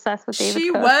Amy was obsessed with David Cook. She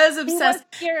was obsessed.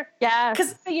 Yeah.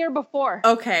 Because the year before.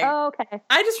 Okay. Oh, okay.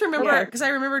 I just remember, because I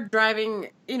remember driving,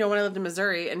 when I lived in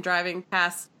Missouri, and driving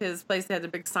past his place, they had a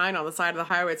big sign on the side of the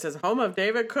highway that says, home of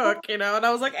David Cook, and I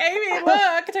was like, Amy,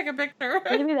 look, take a picture.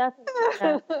 Maybe that's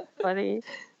funny.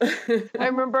 I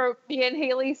remember me and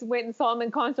Haley went and saw him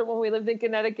in concert when we lived in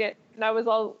Connecticut, and I was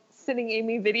all sending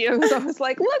Amy videos. I was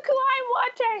like, look who I'm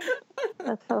watching.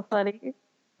 That's so funny.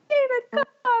 David Cook.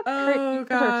 Oh,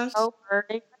 gosh. Are so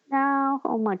burning now.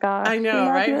 Oh, my gosh. I know,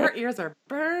 right? Her ears are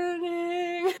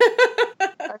burning.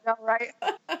 I know, right?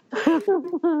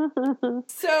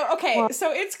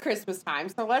 So it's Christmas time.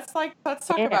 So let's talk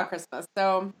about Christmas.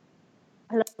 So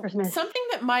I love Christmas. Something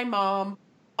that my mom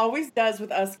always does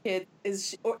with us kids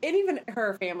is, and even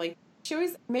her family, she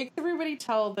always makes everybody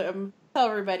tell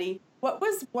everybody what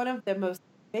was one of the most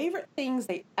favorite things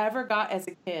they ever got as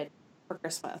a kid for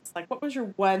Christmas. Like, what was your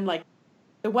one,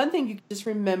 the one thing you could just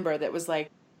remember that was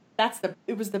it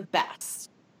was the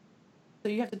best. So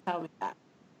you have to tell me that.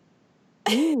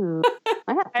 Ooh,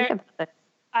 I have to think about this.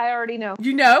 I already know.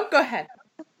 You know? Go ahead.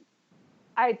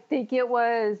 I think it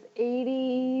was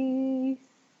 87.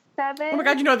 Oh my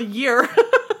God, you know the year.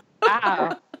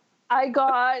 Wow. I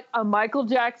got a Michael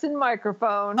Jackson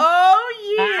microphone.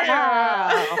 Oh, yeah.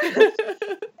 Wow.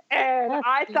 And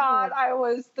I thought I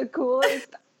was the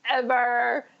coolest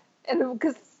ever. And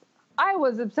because I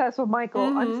was obsessed with Michael.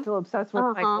 Mm-hmm. I'm still obsessed with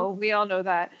Michael. We all know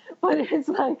that. But it's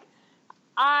like,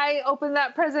 I opened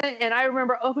that present, and I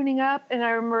remember opening up, and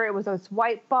I remember it was this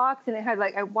white box, and it had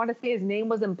I want to say his name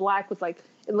was in black with it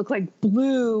looked like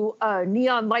blue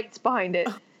neon lights behind it.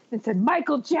 It said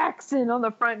Michael Jackson on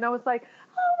the front, and I was like,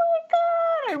 oh my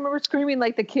God. I remember screaming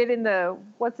like the kid in the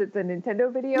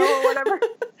Nintendo video or whatever.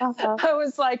 I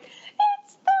was like,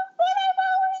 it's what I've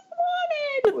always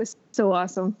wanted. It was so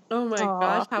awesome. Oh my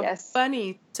gosh, how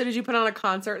funny. So did you put on a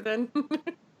concert then?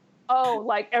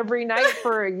 Oh, every night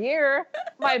for a year.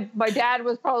 My dad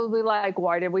was probably like,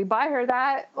 why did we buy her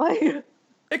that?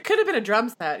 It could have been a drum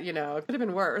set, you know. It could have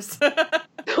been worse.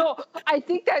 So I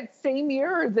think that same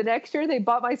year or the next year, they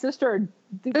bought my sister.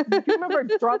 Do you remember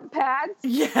drum pads?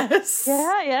 Yes.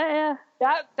 Yeah.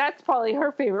 That's probably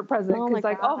her favorite present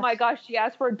because, oh my gosh, she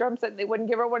asked for a drum set and they wouldn't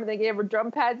give her one, and they gave her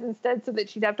drum pads instead so that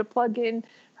she'd have to plug in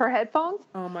her headphones.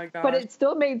 Oh my gosh. But it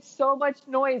still made so much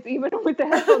noise even with the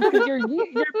headphones because you're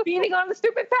beating on the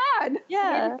stupid pad.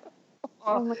 Yeah.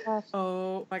 Oh my gosh.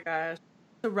 Oh my gosh.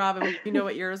 So Robin, you know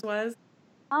what yours was?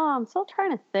 I'm still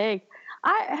trying to think.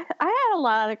 I had a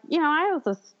lot of, I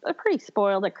was a pretty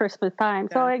spoiled at Christmas time.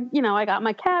 So I got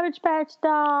my Cabbage Patch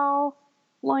doll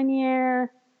one year,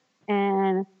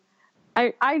 and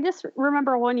I just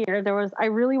remember one year I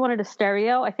really wanted a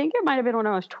stereo. I think it might have been when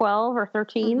I was 12 or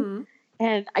 13,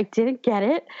 and I didn't get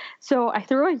it. So I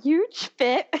threw a huge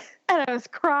fit, and I was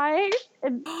crying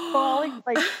and bawling.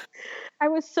 Like, I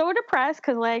was so depressed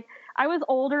because, like, I was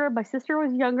older, my sister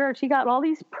was younger, and she got all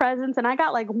these presents, and I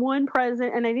got like one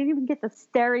present, and I didn't even get the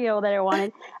stereo that I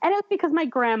wanted. And it was because my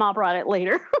grandma brought it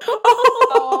later.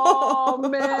 Oh,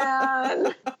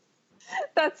 man.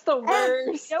 That's the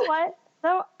worst. And you know what?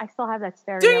 So I still have that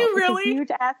stereo. Do you really?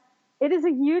 It is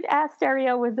a huge ass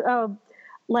stereo with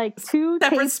like two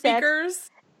separate speakers.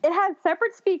 Sets. It has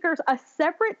separate speakers, a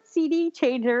separate CD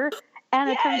changer,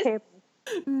 and a turntable.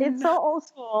 It's so old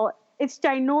school. It's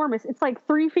ginormous. It's like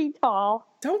 3 feet tall.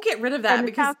 Don't get rid of that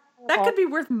because that could be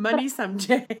worth money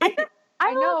someday.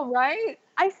 I know, right?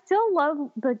 I still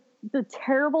love the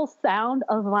terrible sound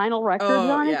of vinyl records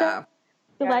on it.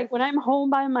 So like when I'm home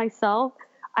by myself,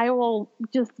 I will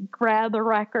just grab the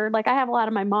record. Like I have a lot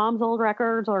of my mom's old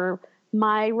records or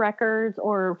my records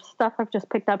or stuff I've just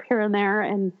picked up here and there,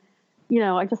 and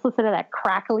I just listen to that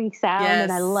crackly sound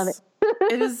and I love it.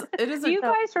 It is. Do you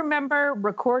guys remember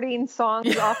recording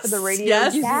songs off of the radio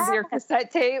using your cassette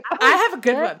tape? I have a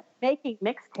good one. Making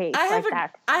mixtapes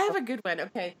that. I have a good one.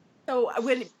 Okay, so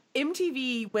when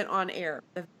MTV went on air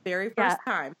the very first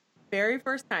time,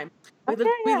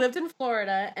 we lived in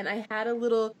Florida, and I had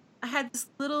this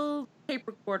little tape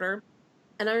recorder,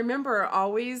 and I remember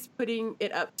always putting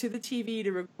it up to the TV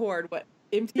to record what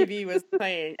MTV was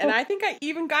playing. And I think I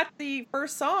even got the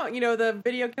first song, the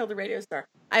Video Killed the Radio Star.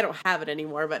 I don't have it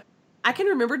anymore, but I can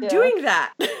remember doing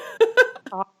that.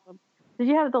 Awesome. Did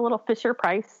you have the little Fisher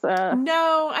Price?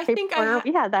 No, I think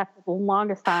we had that for the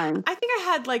longest time. I think I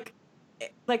had like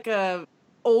a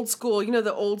old school,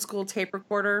 the old school tape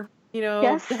recorder.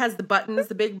 It has the buttons,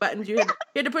 the big buttons. You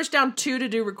had to push down 2 to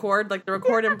do record, like the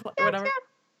record and whatever.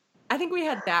 I think we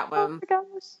had that one. Oh my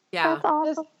gosh. Yeah. That's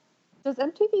awesome. Does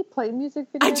MTV play music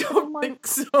videos? I don't think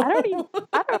so. I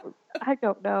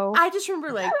don't know. I just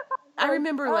remember that's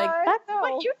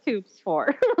what YouTube's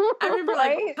for. I remember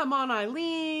like Come On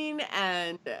Eileen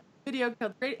and Video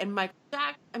Killed the Radio and Michael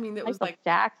Jackson. I mean, it was like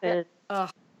Jackson.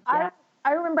 I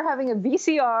remember having a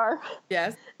VCR.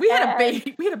 Yes, we had a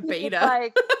beta.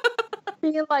 Like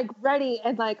being like ready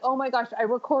and like, oh my gosh, I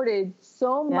recorded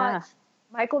so much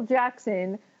Michael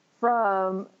Jackson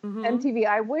from MTV.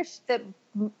 I wish that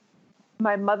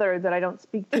my mother that I don't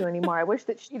speak to anymore, I wish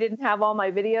that she didn't have all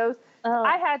my videos.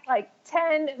 I had like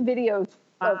 10 videos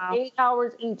of 8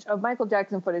 hours each of Michael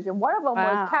Jackson footage, and one of them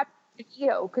was Captain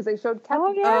EO because they showed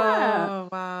Captain. Oh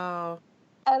wow!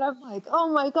 And I'm like, oh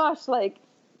my gosh, like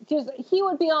just he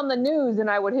would be on the news and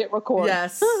I would hit record.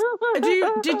 Yes.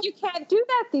 You can't do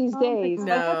that these days.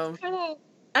 No. Like,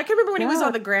 I can remember when he was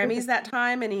on the Grammys that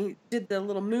time, and he did the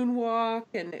little moonwalk,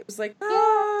 and it was like,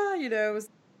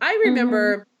 I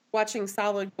remember watching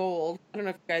Solid Gold. I don't know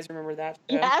if you guys remember that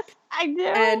show. Yes, I do.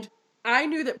 And I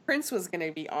knew that Prince was going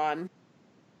to be on.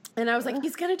 And I was like,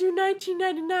 he's going to do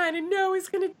 1999. I know he's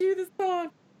going to do this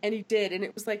song. And he did. And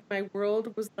it was like, my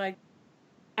world was like,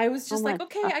 I was just like,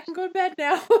 okay, I can go to bed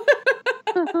now.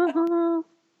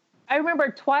 I remember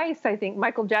twice, I think,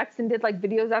 Michael Jackson did like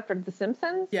videos after The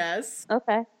Simpsons. Yes.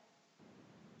 Okay.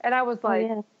 And I was like,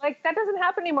 that doesn't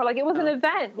happen anymore. Like, it was an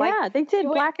event. Like, they did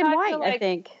black and white, I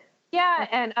think. Yeah,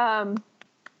 and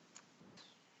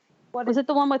was it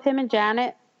the one with him and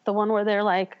Janet? The one where they're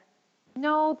like,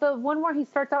 no, the one where he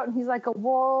starts out and he's like a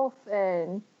wolf,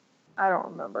 and I don't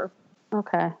remember.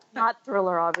 Okay, not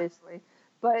Thriller, obviously,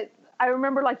 but I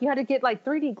remember like you had to get like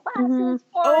 3D glasses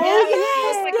for it.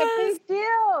 It was like a big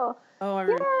deal. Oh, I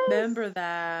remember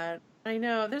that. I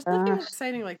know. There's nothing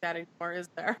exciting like that anymore, is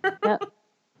there? Yep.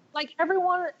 Like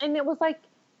everyone, and it was like.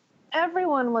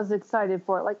 Everyone was excited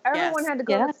for it. Like, everyone had to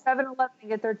go to 7-Eleven and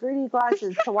get their 3D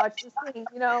glasses to watch this thing,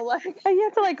 like... And you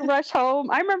had to, like, rush home.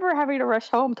 I remember having to rush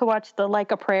home to watch the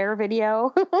Like a Prayer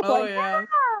video. Oh, yeah.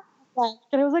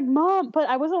 And I was like, Mom, but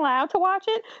I wasn't allowed to watch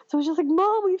it. So I was just like,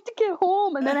 Mom, we have to get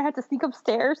home. And then I had to sneak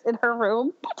upstairs in her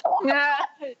room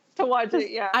to watch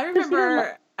it. Yeah. I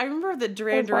remember that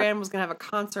Duran Duran was going to have a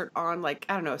concert on, like,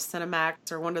 I don't know,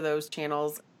 Cinemax or one of those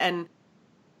channels. And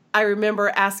I remember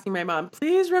asking my mom,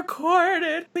 please record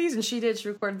it, please. And she did. She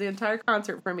recorded the entire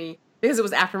concert for me because it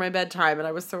was after my bedtime. And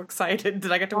I was so excited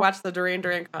that I got to watch the Duran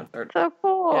Duran concert. So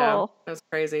cool. Yeah, it was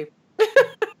crazy.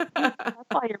 That's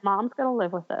why your mom's going to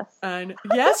live with us.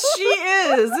 Yes, she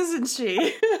is, isn't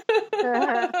she?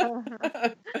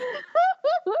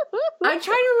 I'm trying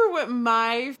to remember what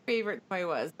my favorite toy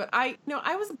was, but I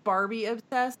was Barbie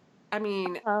obsessed. I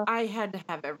mean, I had to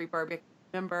have every Barbie I could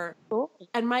remember. Cool.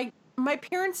 And my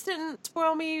parents didn't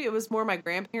spoil me. It was more my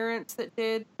grandparents that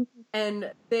did.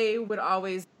 And they would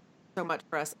always do so much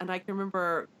for us. And I can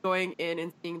remember going in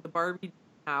and seeing the Barbie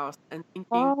house and thinking,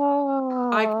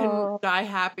 I couldn't die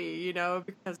happy,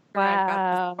 because I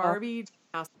got this Barbie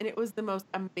house. And it was the most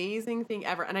amazing thing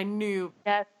ever. And I knew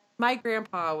my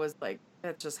grandpa was like,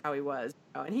 that's just how he was.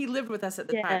 And he lived with us at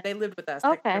the time. They lived with us,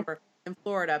 I remember, in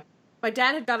Florida. My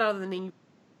dad had got out of the Navy,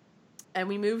 and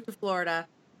we moved to Florida.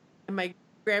 And my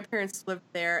grandparents lived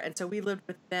there. And so we lived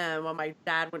with them while my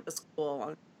dad went to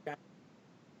school.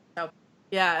 So,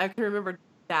 yeah, I can remember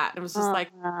that. It was just like,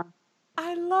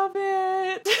 I love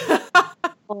it.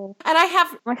 And I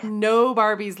have no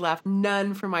Barbies left.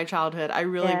 None from my childhood. I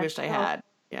really wish I had.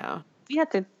 Yeah. We had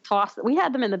to we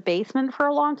had them in the basement for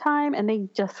a long time, and they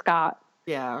just got.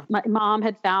 Yeah. My mom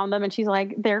had found them, and she's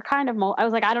like, they're kind of I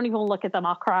was like, I don't even look at them.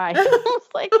 I'll cry. I was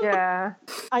like, yeah.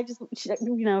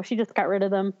 She just got rid of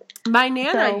them. My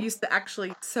Nana used to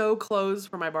actually sew clothes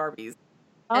for my Barbies.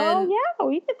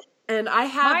 We did. And I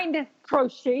have... Mine just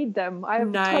crocheted them. I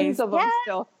have tons of them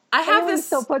still. I have this...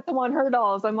 still put them on her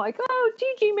dolls. I'm like, oh,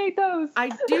 Gigi made those.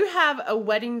 I do have a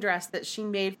wedding dress that she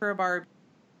made for a Barbie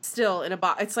still in a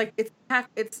box. It's like, the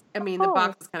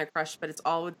box is kind of crushed, but it's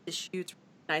all with tissue. It's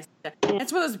nice.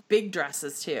 It's one of those big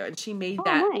dresses too. And she made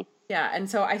that. Nice. Yeah. And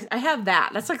so I have that.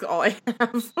 That's like all I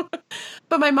have.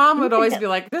 But my mom would always be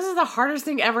like, this is the hardest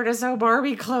thing ever to sew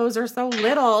Barbie clothes. Are so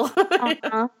little.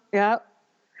 Yep.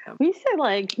 We used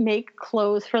to make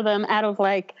clothes for them out of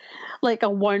like a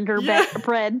Wonder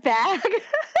Bread bag,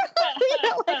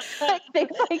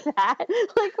 things like that.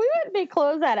 Like we would make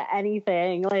clothes out of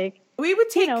anything. Like we would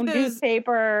take those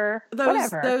newspaper,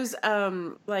 whatever. Those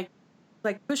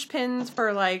like push pins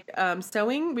for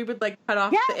sewing. We would cut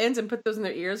off the ends and put those in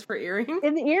their ears for earrings.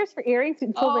 In the ears for earrings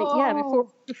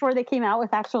until before they came out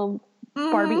with actual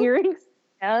Barbie earrings.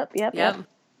 Yep.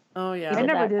 Oh, yeah. I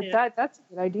never did that. That's a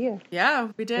good idea. Yeah,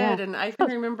 we did. Yeah. And I can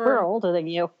remember... We're older than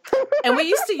you. And we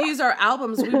used to use our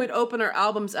albums. We would open our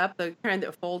albums up, the kind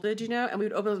that folded, and we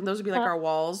would open them. And those would be like our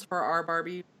walls for our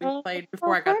Barbie we played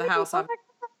before I got the house off.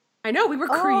 I know, we were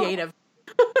creative.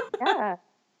 Yeah.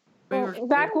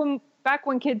 Back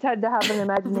when kids had to have an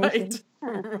imagination.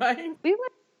 Right. We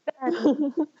would...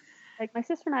 my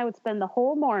sister and I would spend the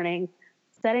whole morning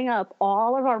setting up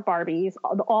all of our Barbies,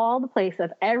 all the places,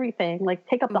 everything,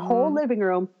 take up the whole living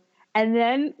room, and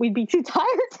then we'd be too tired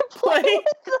to play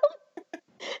with them.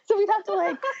 So we'd have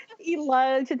to eat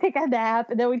lunch and take a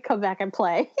nap, and then we'd come back and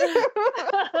play.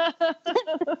 That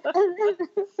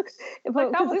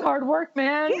was hard work,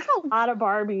 man. We had a lot of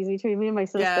Barbies between me and my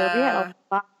sister. Yeah. We had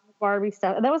a lot of Barbie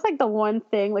stuff. And that was the one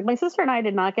thing, my sister and I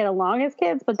did not get along as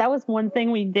kids, but that was one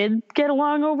thing we did get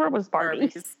along over was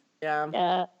Barbies.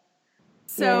 Yeah.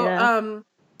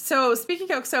 So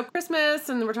speaking of Christmas,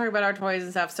 and we're talking about our toys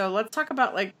and stuff. So let's talk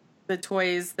about the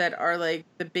toys that are the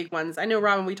big ones. I know,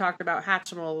 Robin, we talked about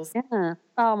Hatchimals. Yeah.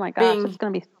 Oh my gosh, it's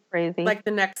gonna be so crazy.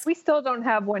 The next, we still don't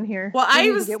have one here. Well,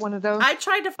 I was get one of those. I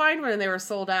tried to find one and they were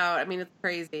sold out. I mean, it's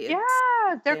crazy.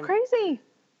 They're crazy.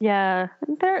 Yeah,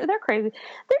 they're crazy.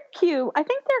 They're cute. I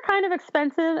think they're kind of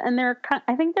expensive, and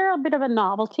I think they're a bit of a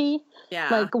novelty.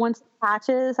 Yeah. Once it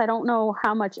hatches, I don't know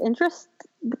how much interest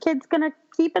the kid's gonna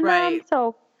keep in them.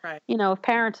 So, if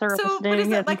parents are listening, what is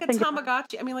it, like a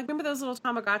Tamagotchi? I mean, remember those little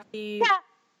Tamagotchi? Yeah,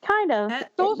 kind of.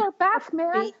 Those are back,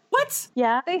 man. What?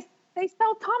 Yeah. They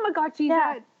sell Tamagotchis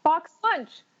at Box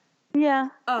Lunch. Yeah.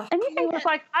 And he was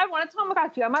like, I want a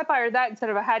Tamagotchi. I might buy her that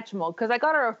instead of a Hatchimal because I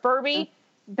got her a Furby.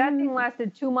 That thing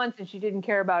lasted 2 months and she didn't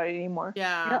care about it anymore.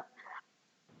 Yeah. Yep.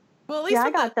 Well, at least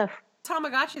I got the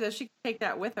Tamagotchi, though, she could take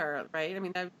that with her, right? I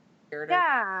mean, that'd be weird.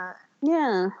 Yeah.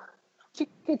 Yeah. She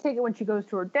could take it when she goes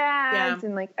to her dad's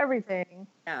and everything.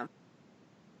 Yeah.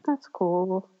 That's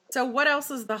cool. So what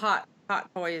else is the hot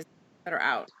toys that are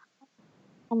out?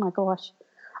 Oh my gosh.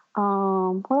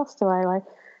 What else do I like?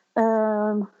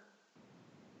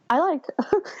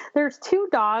 there's 2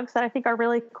 dogs that I think are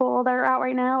really cool that are out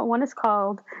right now. One is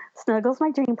called Snuggles,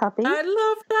 my dream puppy. I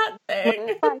love that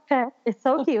thing. It's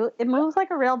so cute. It moves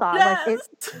like a real dog. Yes. Like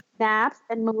it naps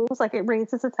and moves, like it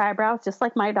raises its eyebrows, just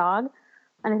like my dog.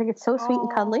 And I think it's so sweet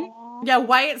and cuddly. Yeah,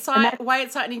 Wyatt saw it.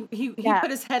 Wyatt saw it, and he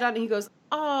put his head on, and he goes,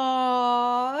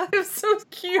 "Aww, it's so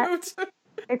cute."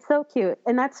 It's so cute,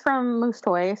 and that's from Moose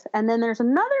Toys. And then there's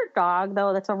another dog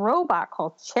though that's a robot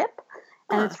called Chip,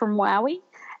 and it's from Wowie,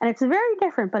 and it's very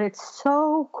different, but it's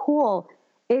so cool.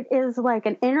 It is like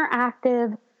an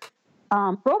interactive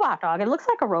robot dog. It looks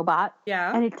like a robot,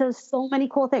 and it does so many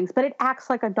cool things. But it acts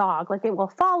like a dog. Like it will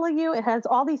follow you. It has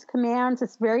all these commands.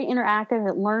 It's very interactive.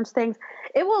 It learns things.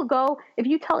 It will go if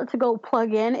you tell it to go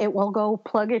plug in. It will go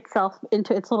plug itself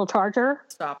into its little charger.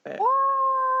 Stop it!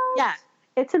 What? Yeah.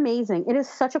 It's amazing. It is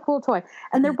such a cool toy.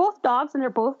 And they're both dogs and they're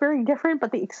both very different,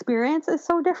 but the experience is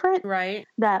so different. Right.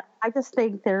 That I just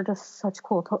think they're just such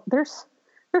cool toys. There's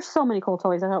so many cool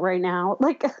toys out right now.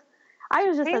 Like, I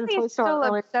was just at the toy store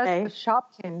earlier today. With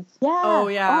Shopkins. Yeah. Oh,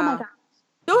 yeah. Oh, my gosh.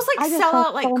 Those sell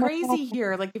out like crazy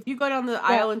here. Like if you go down the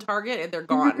aisle in Target, they're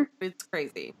gone. It's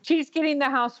crazy. She's getting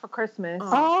the house for Christmas.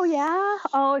 Oh yeah.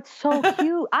 Oh, it's so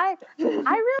cute. I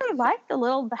really like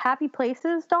the Happy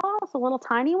Places dolls. The little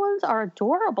tiny ones are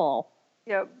adorable.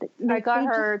 Yep. I got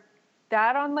her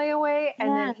that on layaway,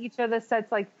 and then each of the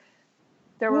sets, like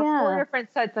there were 4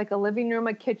 different sets, like a living room,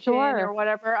 a kitchen, or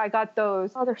whatever. I got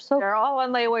those. Oh, they're all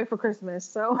on layaway for Christmas.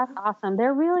 So that's awesome.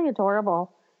 They're really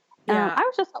adorable. I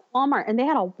was just at Walmart, and they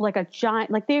had a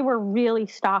giant, like they were really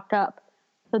stocked up.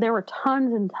 So there were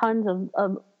tons and tons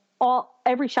of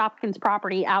every Shopkins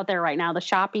property out there right now. The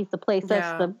Shoppies, the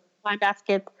playsets, the wine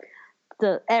baskets,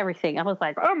 the everything. I was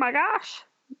like, oh my gosh.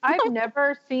 I've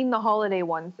never seen the holiday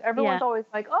ones. Everyone's always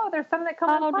like, oh, there's some that come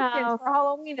in pumpkins for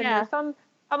Halloween, and there's some.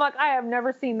 I'm like, I have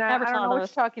never seen that. I don't know what you're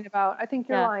talking about. I think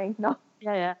you're lying. No.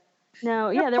 Yeah.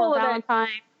 No. Yeah. There were Valentine.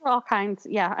 There were all kinds.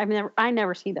 Yeah. I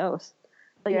never see those.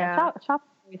 But Shop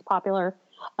is popular.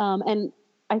 And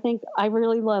I think I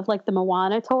really love like the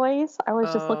Moana toys. I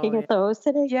was just looking at those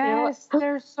today. Yes,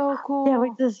 they're so cool. Yeah,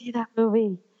 wait to see that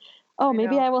movie. Oh,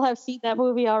 maybe I will have seen that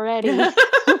movie already. That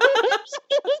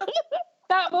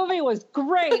movie was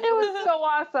great. It was so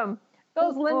awesome.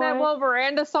 Those Lin-Manuel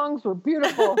Miranda songs were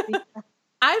beautiful.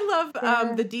 I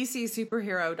love the DC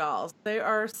superhero dolls. They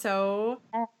are so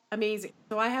amazing.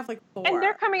 So I have like 4. And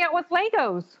they're coming out with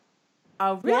Legos.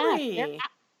 Oh, really?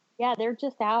 Yeah, they're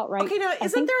just out, right? Okay, now,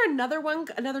 isn't there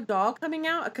another doll coming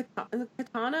out? A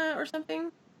katana or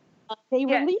something? They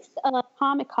released a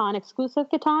Comic-Con exclusive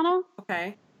katana.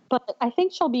 Okay. But I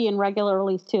think she'll be in regular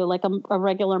release, too, like a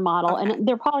regular model. Okay. And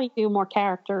they'll probably do more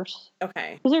characters.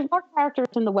 Okay. Because there's more characters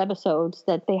in the webisodes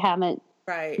that they haven't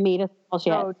made as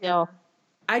yet. So.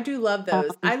 I do love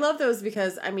those. I love those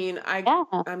because, I mean,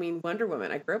 Wonder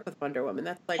Woman. I grew up with Wonder Woman.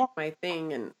 That's like my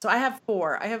thing. And so I have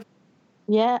 4.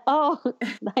 Yeah. Oh,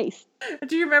 nice.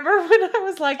 Do you remember when I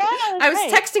was like, I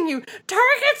was texting you,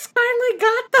 Target's finally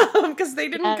got them because they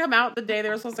didn't come out the day they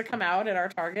were supposed to come out at our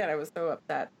Target. I was so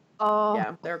upset. Oh,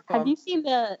 yeah, they're cool. Have you seen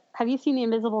the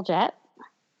Invisible Jet?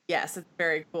 Yes, it's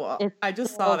very cool. I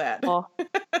just saw that. Cool.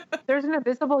 There's an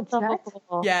Invisible Jet.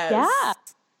 Cool. Yes. Yeah.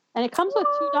 And it comes with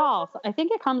 2 dolls. I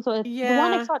think it comes with the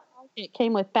one I saw at Target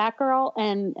came with Batgirl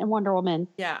and Wonder Woman.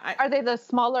 Yeah. Are they the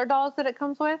smaller dolls that it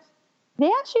comes with? They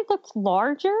actually looked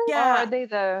larger. Yeah. Or are they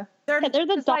the? They're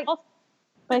the dolls.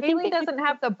 Like, Haley doesn't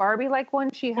have the Barbie-like one.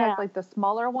 She has like the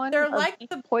smaller one. They're like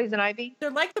the Poison Ivy.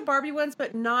 They're like the Barbie ones,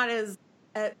 but not as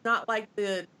not like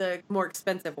the more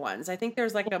expensive ones. I think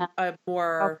there's like a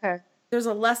more there's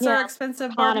a lesser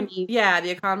expensive Barbie. Yeah, the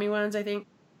economy ones. I think.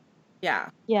 Yeah.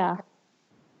 Yeah.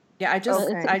 Yeah.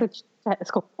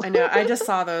 It's cool. I know. I just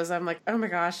saw those. I'm like, oh my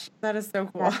gosh, that is so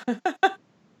cool.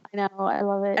 I know. I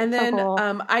love it. And then so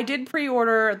cool. I did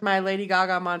pre-order my Lady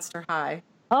Gaga Monster High.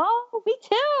 Oh, me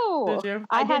too. Did you?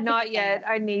 I did not yet.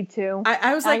 I need to.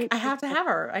 I was like, I have to have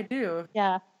her. I do.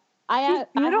 Yeah. She's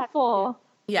beautiful.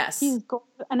 Yes. She's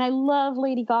gorgeous. And I love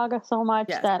Lady Gaga so much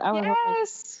that I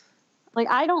was like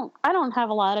I don't have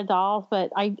a lot of dolls,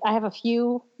 but I have a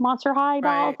few Monster High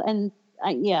dolls, and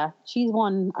she's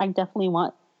one I definitely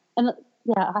want. And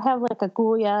I have like a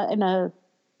Ghoulia and a.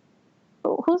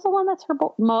 Who's the one that's her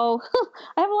Mo?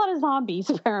 I have a lot of zombies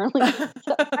apparently.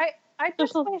 So, I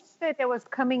just wish that it was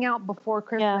coming out before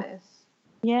Christmas.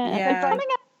 Yeah. It's coming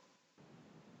out.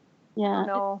 Yeah.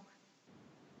 No.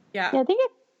 Yeah. I think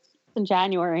it's in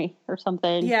January or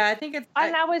something. Yeah, I think it's.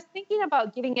 And I was thinking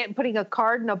about getting it and putting a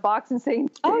card in a box and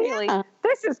saying, Haley,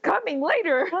 this is coming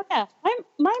later. Oh, yeah.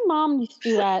 My mom used to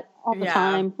do that all the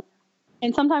time.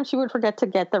 And sometimes she would forget to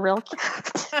get the real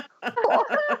gift.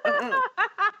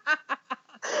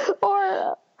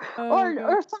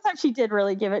 Or sometimes she did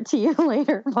really give it to you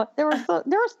later, but there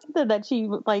was something that she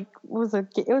like it was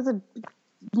a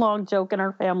long joke in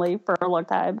our family for a long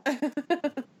time.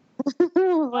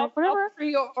 Like, whatever. I'll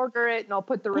pre-order it and I'll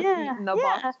put the receipt in the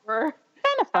box for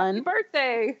kind of fun. Happy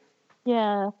birthday.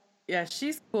 Yeah. Yeah,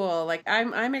 she's cool. Like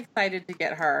I'm excited to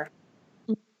get her.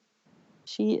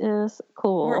 She is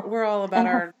cool. We're all about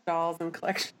our dolls and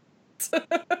collections.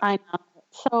 I know.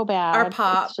 So bad. Our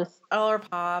pops. All our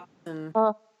pops and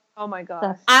oh my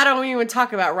gosh. I don't even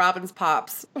talk about Robin's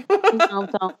pops. No,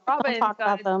 don't. Robin talk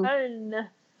about them.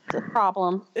 It's a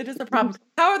problem. It is a problem.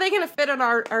 How are they going to fit in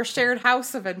our shared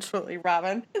house eventually,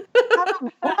 Robin?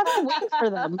 We'll have a wing for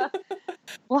them.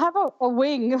 We'll have a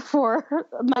wing for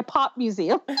my pop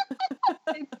museum.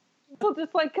 We'll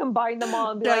just like combine them all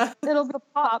and be like, it'll be the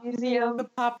pop museum. The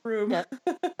pop room. Yeah.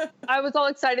 I was all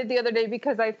excited the other day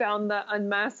because I found the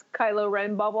unmasked Kylo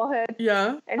Ren bobblehead.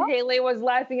 Yeah. And Haley was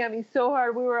laughing at me so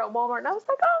hard. We were at Walmart and I was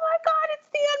like, oh my God, it's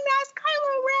the unmasked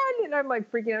Kylo Ren. And I'm like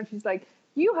freaking out. She's like,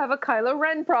 you have a Kylo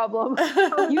Ren problem.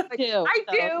 You like, do. I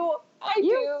do.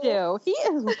 He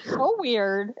is so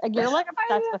weird. And you're like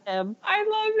obsessed with him. I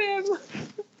love him.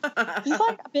 He's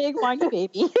like a big whiny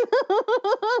baby. He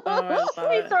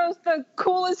throws the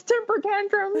coolest temper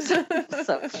tantrums.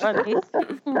 So funny.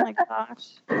 Oh my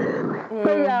gosh.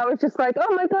 But yeah, I was just like,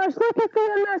 oh my gosh, look at the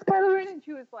unmasked Kylo Ren. And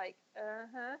she was like,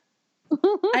 uh-huh.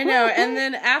 I know. And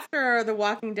then after The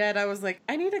Walking Dead, I was like,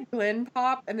 I need a Glenn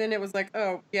pop. And then it was like,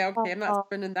 oh, yeah, okay, I'm not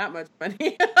spending that much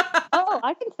money.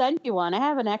 I can send you one. I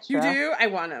have an extra. You do? I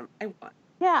want them.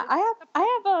 Yeah, I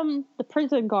have the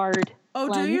prison guard. Oh,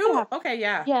 Glenn. do you? Okay,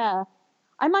 yeah. Yeah.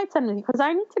 I might send them because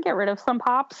I need to get rid of some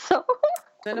pops. So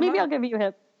maybe I'll give you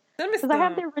him. Because I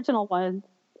have the original one.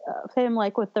 Him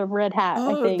like with the red hat.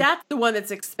 Oh, I think. That's the one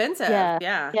that's expensive.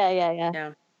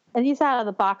 Yeah. And he's out of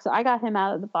the box. I got him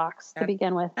out of the box to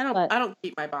begin with. I don't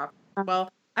keep my box. Well,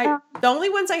 the only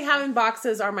ones I have in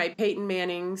boxes are my Peyton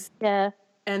Mannings. Yeah.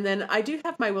 And then I do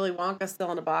have my Willy Wonka still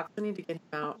in a box. I need to get him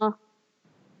out. I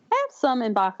have some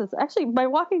in boxes. Actually, my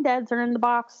Walking Deads are in the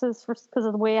boxes because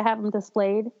of the way I have them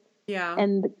displayed. Yeah.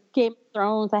 And the Game of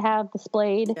Thrones I have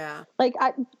displayed. Yeah.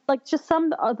 Just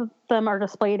some of them are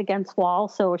displayed against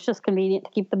walls, so it's just convenient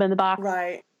to keep them in the box.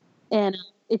 Right. And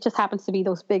it just happens to be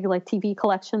those big like TV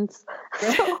collections.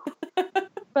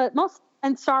 But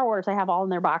and Star Wars I have all in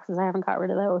their boxes. I haven't got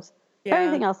rid of those. Yeah.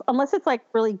 Everything else, unless it's like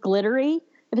really glittery.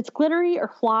 If it's glittery or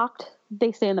flocked,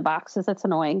 they stay in the boxes. That's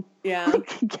annoying. Yeah.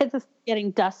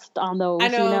 Getting dust on those. I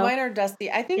know, mine are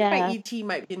dusty. I think my ET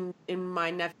might be in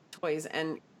my nephew's toys,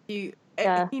 and he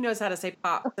knows how to say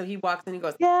pop, so he walks in and he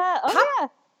goes,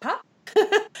 pop.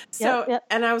 So,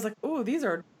 and I was like, oh, these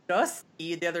are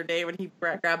dusty the other day when he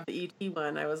grabbed the ET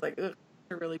one. I was like, ugh,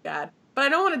 they're really bad. But I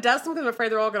don't want to dust them because I'm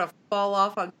afraid they're all going to fall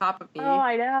off on top of me. Oh,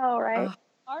 I know, right?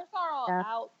 Ours are all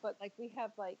out, but like we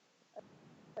have like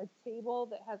a table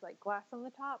that has like glass on the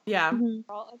top. Yeah. They're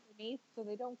all underneath, so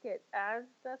they don't get as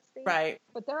dusty. Right.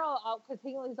 But they're all out because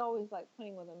Haley's always like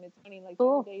playing with them. It's funny, like the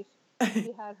other day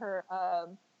she had her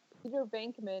Peter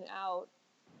Venkman out,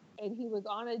 and he was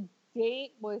on a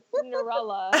date with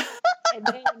Cinderella, and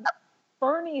then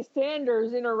Bernie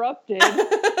Sanders interrupted, and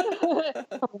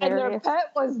their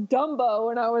pet was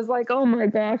Dumbo, and I was like, oh my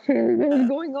gosh, what is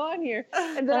going on here?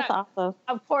 And then awesome.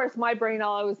 Of course, my brain,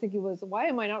 all I was thinking was, why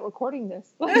am I not recording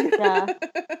this? Yeah.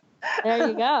 There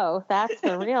you go. That's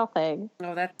the real thing.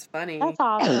 Oh, that's funny. That's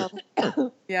awesome.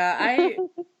 Yeah,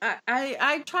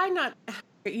 I try not,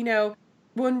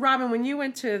 when you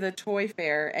went to the toy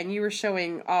fair and you were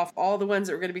showing off all the ones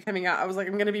that were going to be coming out, I was like,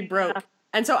 I'm going to be broke. Yeah.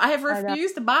 And so I have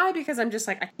refused to buy because I'm just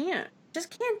like, I can't do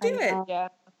it. Yeah.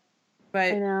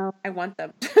 But I want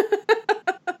them.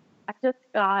 I just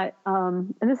got,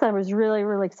 and this I was really,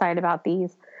 really excited about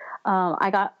these. I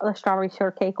got the strawberry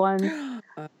shortcake one.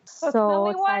 So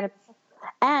excited.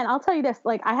 And I'll tell you this,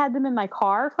 like I had them in my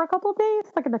car for a couple of days,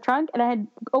 like in the trunk, and I had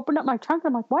opened up my trunk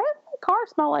and I'm like, why does my car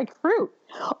smell like fruit?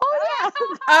 Oh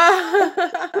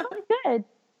yeah. Really good.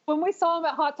 When we saw him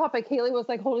at Hot Topic, Haley was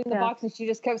like holding the box and she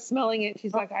just kept smelling it.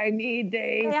 She's like, I need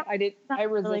days. Yeah. I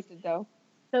resisted though.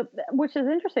 So, which is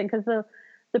interesting because the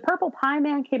Purple Pie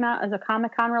Man came out as a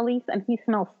Comic-Con release and he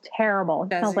smells terrible. He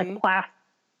smells like plastic.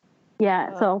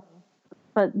 Yeah. So,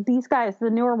 but these guys, the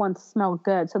newer ones smell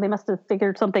good. So they must have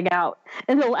figured something out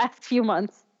in the last few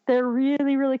months. They're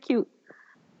really, really cute.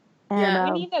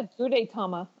 And, we need a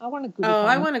Gudetama. I want a Gudetama. Oh,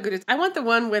 I want a Gudetama. I want the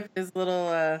one with his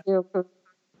little his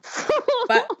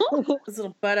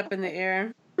little butt up in the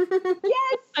air.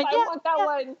 Yes, I want that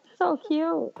one. So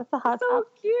cute. That's a Hot Topic. So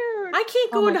cute. I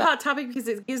can't go into Hot Topic because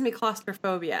it gives me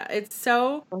claustrophobia. It's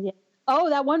so. Oh,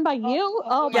 that one by you?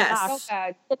 Oh my gosh. So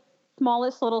bad.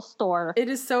 smallest little store. It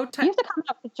is so tiny. You have to come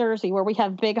up to Jersey where we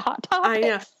have big Hot Topics. I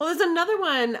know. Well, there's another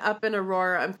one up in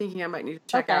Aurora I'm thinking I might need to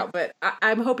check out, but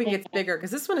I'm hoping it's bigger because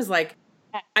this one is like,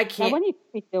 I can't. That one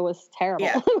it was terrible.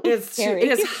 Yeah, it's it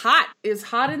is hot. It's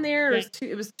hot in there.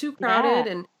 It was too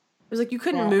crowded, and it was like you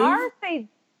couldn't move. Ours,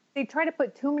 they try to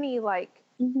put too many like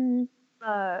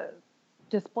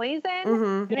displays in,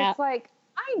 and it's like,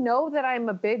 I know that I'm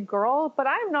a big girl, but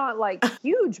I'm not like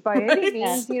huge by any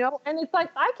means, you know. And it's like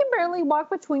I can barely walk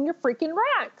between your freaking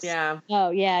racks. Yeah. Oh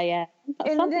yeah.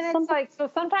 And then it's like,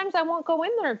 so sometimes I won't go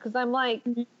in there because I'm like,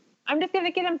 I'm just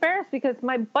gonna get embarrassed because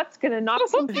my butt's gonna knock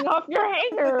something off your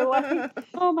hanger. Like,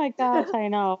 oh my gosh, I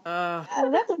know.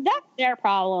 That's their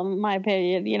problem, in my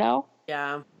opinion. You know.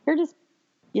 Yeah. They're just,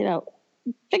 you know,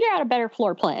 figure out a better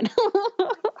floor plan.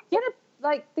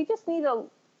 They just need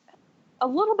a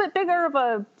little bit bigger of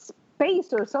a space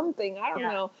or something. I don't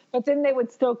know. But then they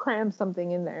would still cram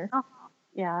something in there.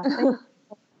 Yeah.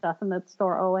 Stuff in that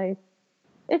store always.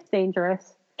 It's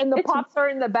dangerous. And the pops are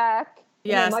in the back.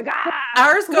 Yes. Like,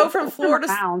 ours go from floor to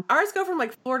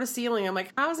like floor to ceiling. I'm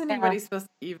like, how is anybody supposed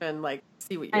to even like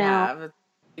see what you have? It's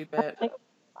stupid.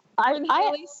 I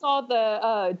really saw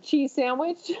the cheese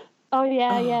sandwich. Oh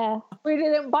yeah. We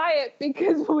didn't buy it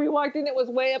because when we walked in, it was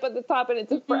way up at the top, and it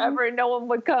took forever, and no one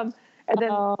would come. And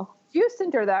then you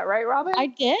sent her that, right, Robin? I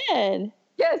did.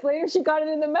 Yes. Later, she got it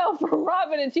in the mail from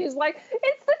Robin, and she's like,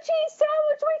 "It's the cheese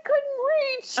sandwich we couldn't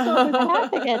reach." I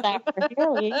have to get that for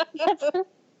Haley.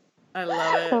 I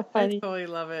love it. So funny. I totally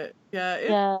love it.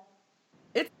 Yeah.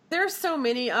 There's so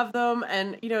many of them,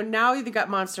 and you know now you got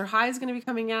Monster High is going to be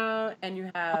coming out, and you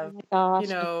have you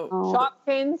know Shop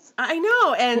pins. I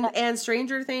know, and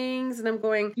Stranger Things, and I'm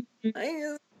going, I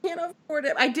just can't afford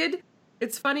it.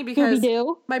 It's funny because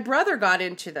my brother got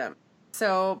into them,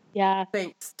 so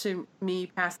thanks to me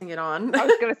passing it on. I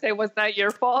was going to say, was that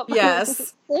your fault?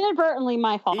 Yes, inadvertently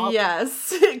my fault.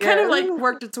 Yes, it kind of like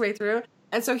worked its way through.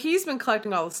 And so he's been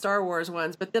collecting all the Star Wars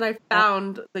ones, but then I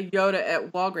found the Yoda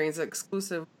at Walgreens, the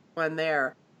exclusive one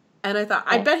there. And I thought,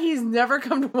 I bet he's never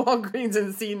come to Walgreens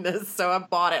and seen this, so I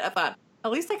bought it. I thought,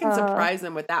 at least I can surprise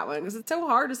him with that one, because it's so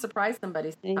hard to surprise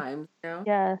somebody sometimes, you know?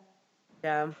 Yeah.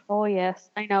 Yeah. Oh, yes.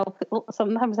 I know.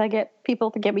 Sometimes I get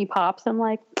people to get me pops. I'm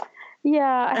like,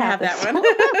 I have that one.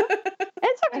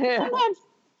 It's okay.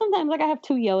 Sometimes, like, I have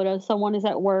two Yodas, so one is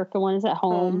at work and one is at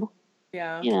home.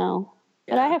 Yeah. You know.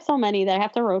 But I have so many that I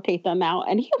have to rotate them out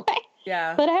anyway.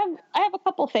 Yeah. But I have a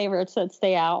couple favorites that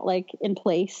stay out, like, in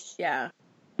place. Yeah.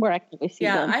 Where I can always see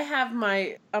them. I have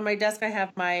on my desk, I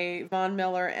have my Von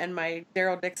Miller and my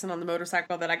Daryl Dixon on the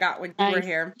motorcycle that I got when you were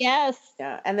here. Yes.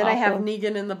 Yeah. And then I have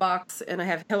Negan in the box, and I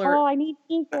have Hillary. Oh, I need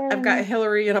Negan. I've got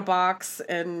Hillary in a box,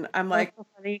 and I'm like,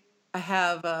 I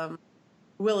have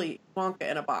Willy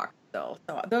Wonka in a box still.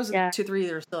 So those are 2-3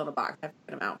 that are still in a box. I have to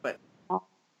put them out, but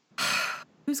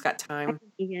who's got time?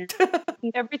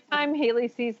 Every time Haley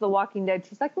sees The Walking Dead,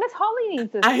 she's like, Miss Holly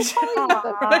needs this. Miss Holly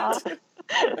needs this.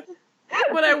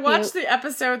 When I watched the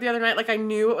episode the other night, like I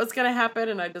knew what was going to happen,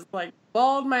 and I just like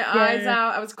bawled my eyes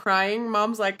out. I was crying.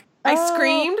 Mom's like, I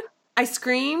screamed.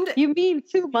 You mean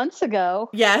 2 months ago?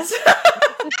 Yes.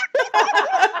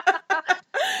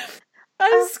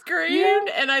 I screamed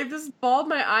and I just bawled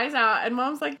my eyes out, and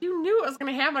Mom's like, you knew it was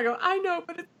going to happen. I go, I know,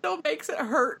 but it still makes it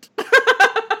hurt.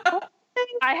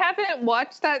 I haven't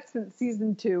watched that since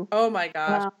season 2. Oh my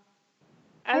gosh. Wow.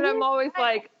 And I'm always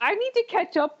like, I need to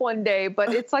catch up one day,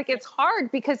 but it's like, it's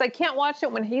hard because I can't watch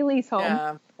it when Haley's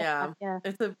home. Yeah.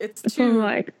 It's too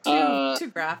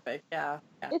graphic. Yeah.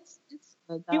 It's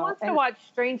good, He wants to watch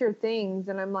Stranger Things,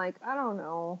 and I'm like, I don't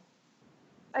know.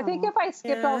 I think if I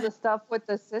skipped all the stuff with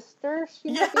the sister,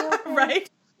 she might be okay. Right.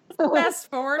 Fast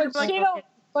forward.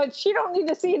 But she don't need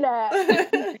to see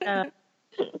that.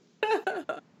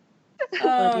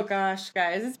 Oh gosh,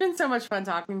 guys, it's been so much fun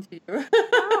talking to you. Why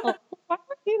don't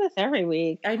we do this every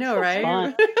week? I know,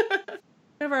 right?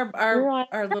 We have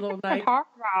our little night.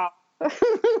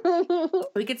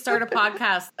 We could start a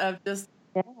podcast of just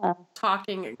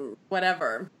talking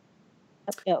whatever.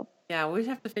 Yeah, we'd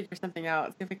have to figure something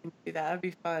out. See if we can do that. That'd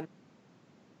be fun.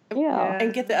 Yeah.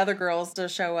 And get the other girls to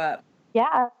show up.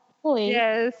 Yeah. Absolutely.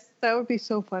 Yes, that would be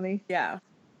so funny. Yeah,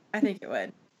 I think it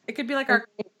would. It could be like our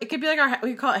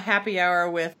we call it happy hour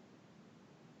with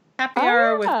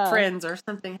friends or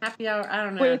something. Happy hour, I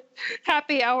don't know. With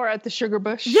happy hour at the Sugar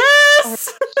Bush.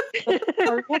 Yes! That's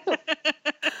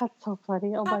so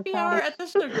funny. Oh my god. Happy hour at the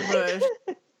Sugar Bush.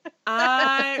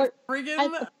 I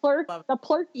friggin' the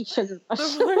plurky sugar rush.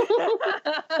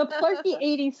 The plurky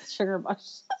 80s sugar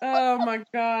rush. Oh my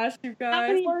gosh, you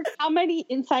guys. How many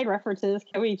inside references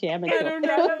can we jam into? I don't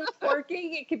know.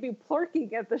 Plurking, it could be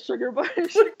plurking at the sugar bush.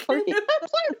 Plurking.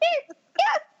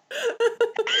 Yes.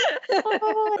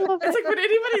 Oh, it's like, would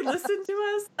anybody listen to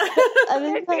us?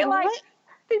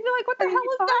 They'd be like, what the hell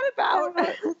is that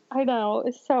about? I know.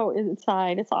 It's so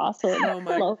inside. It's awesome. Oh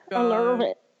my God. I love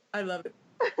it. I love it.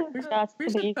 We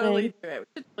should totally do it. We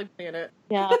should totally plan it.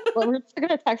 Yeah. Well, we're just going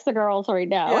to text the girls right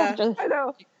now. Yeah. I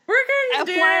know. We're going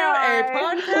to do a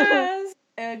podcast,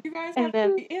 and you guys have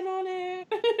to be in on it.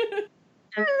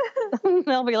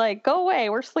 They'll be like, go away.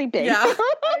 We're sleeping. Yeah.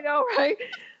 I know, right?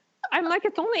 I'm like,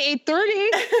 it's only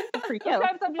 8:30. For you.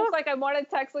 Sometimes I'm just like, I want to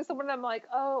text like someone, and I'm like,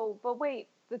 oh, but wait,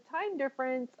 the time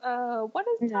difference. What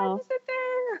is time is it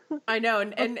there? I know,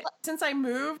 and since I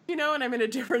moved, and I'm in a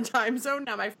different time zone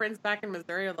now. My friends back in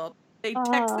Missouri, they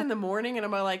text in the morning, and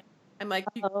I'm like,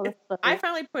 I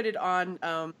finally put it on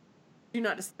do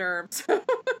not disturb. So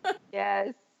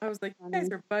Yes. I was like, you guys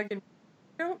are bugging.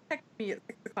 Don't text me at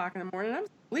 6 o'clock in the morning. I'm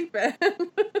sleeping.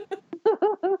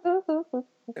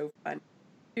 So fun.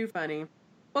 Too funny.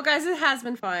 Well, guys, it has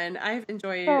been fun. I've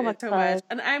enjoyed it so much.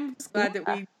 And I'm just glad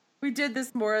that we did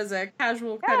this more as a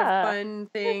casual kind of fun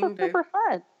thing. Super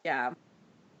fun. Yeah.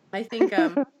 I think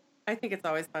it's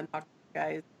always fun talking to you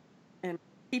guys and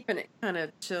keeping it kind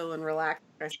of chill and relaxed,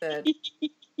 like I said.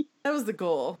 That was the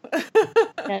goal.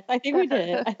 Yes, I think we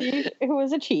did. I think it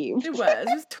was achieved. It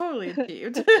was totally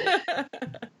achieved.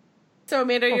 So,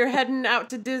 Amanda, you're heading out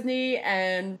to Disney,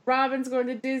 and Robin's going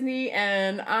to Disney,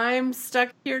 and I'm stuck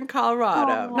here in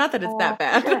Colorado. Not that it's that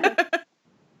bad.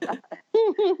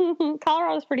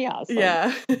 Colorado's pretty awesome.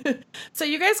 Yeah. So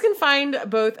you guys can find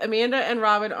both Amanda and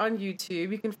Robin on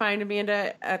YouTube. You can find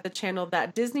Amanda at the channel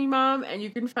That Disney Mom, and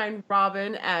you can find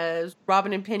Robin as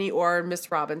Robin and Penny or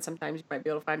Miss Robin. Sometimes you might be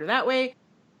able to find her that way.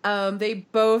 They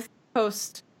both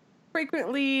post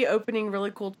frequently, opening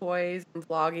really cool toys and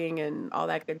vlogging and all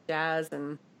that good jazz.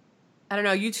 And I don't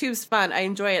know, YouTube's fun. I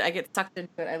enjoy it. I get sucked into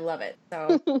it. I love it.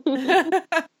 So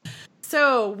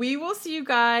So we will see you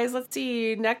guys. Let's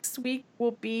see. Next week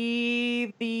will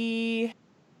be the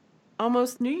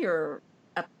almost New Year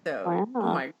episode. Wow.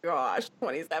 Oh my gosh,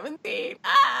 2017.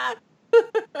 Ah!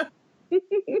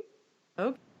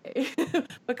 Okay.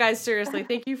 But guys, seriously,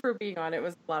 thank you for being on. It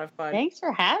was a lot of fun. Thanks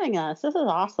for having us. This is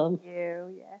awesome. Thank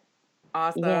you. Yes.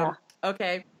 Awesome. Yeah.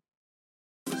 Okay.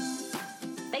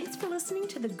 Thanks for listening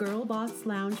to the Girl Boss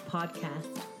Lounge podcast.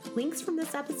 Links from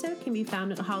this episode can be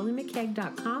found at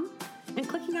hollymckegg.com and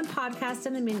clicking on podcast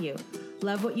in the menu.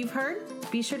 Love what you've heard?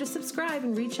 Be sure to subscribe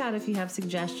and reach out if you have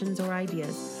suggestions or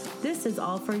ideas. This is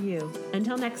all for you.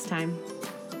 Until next time.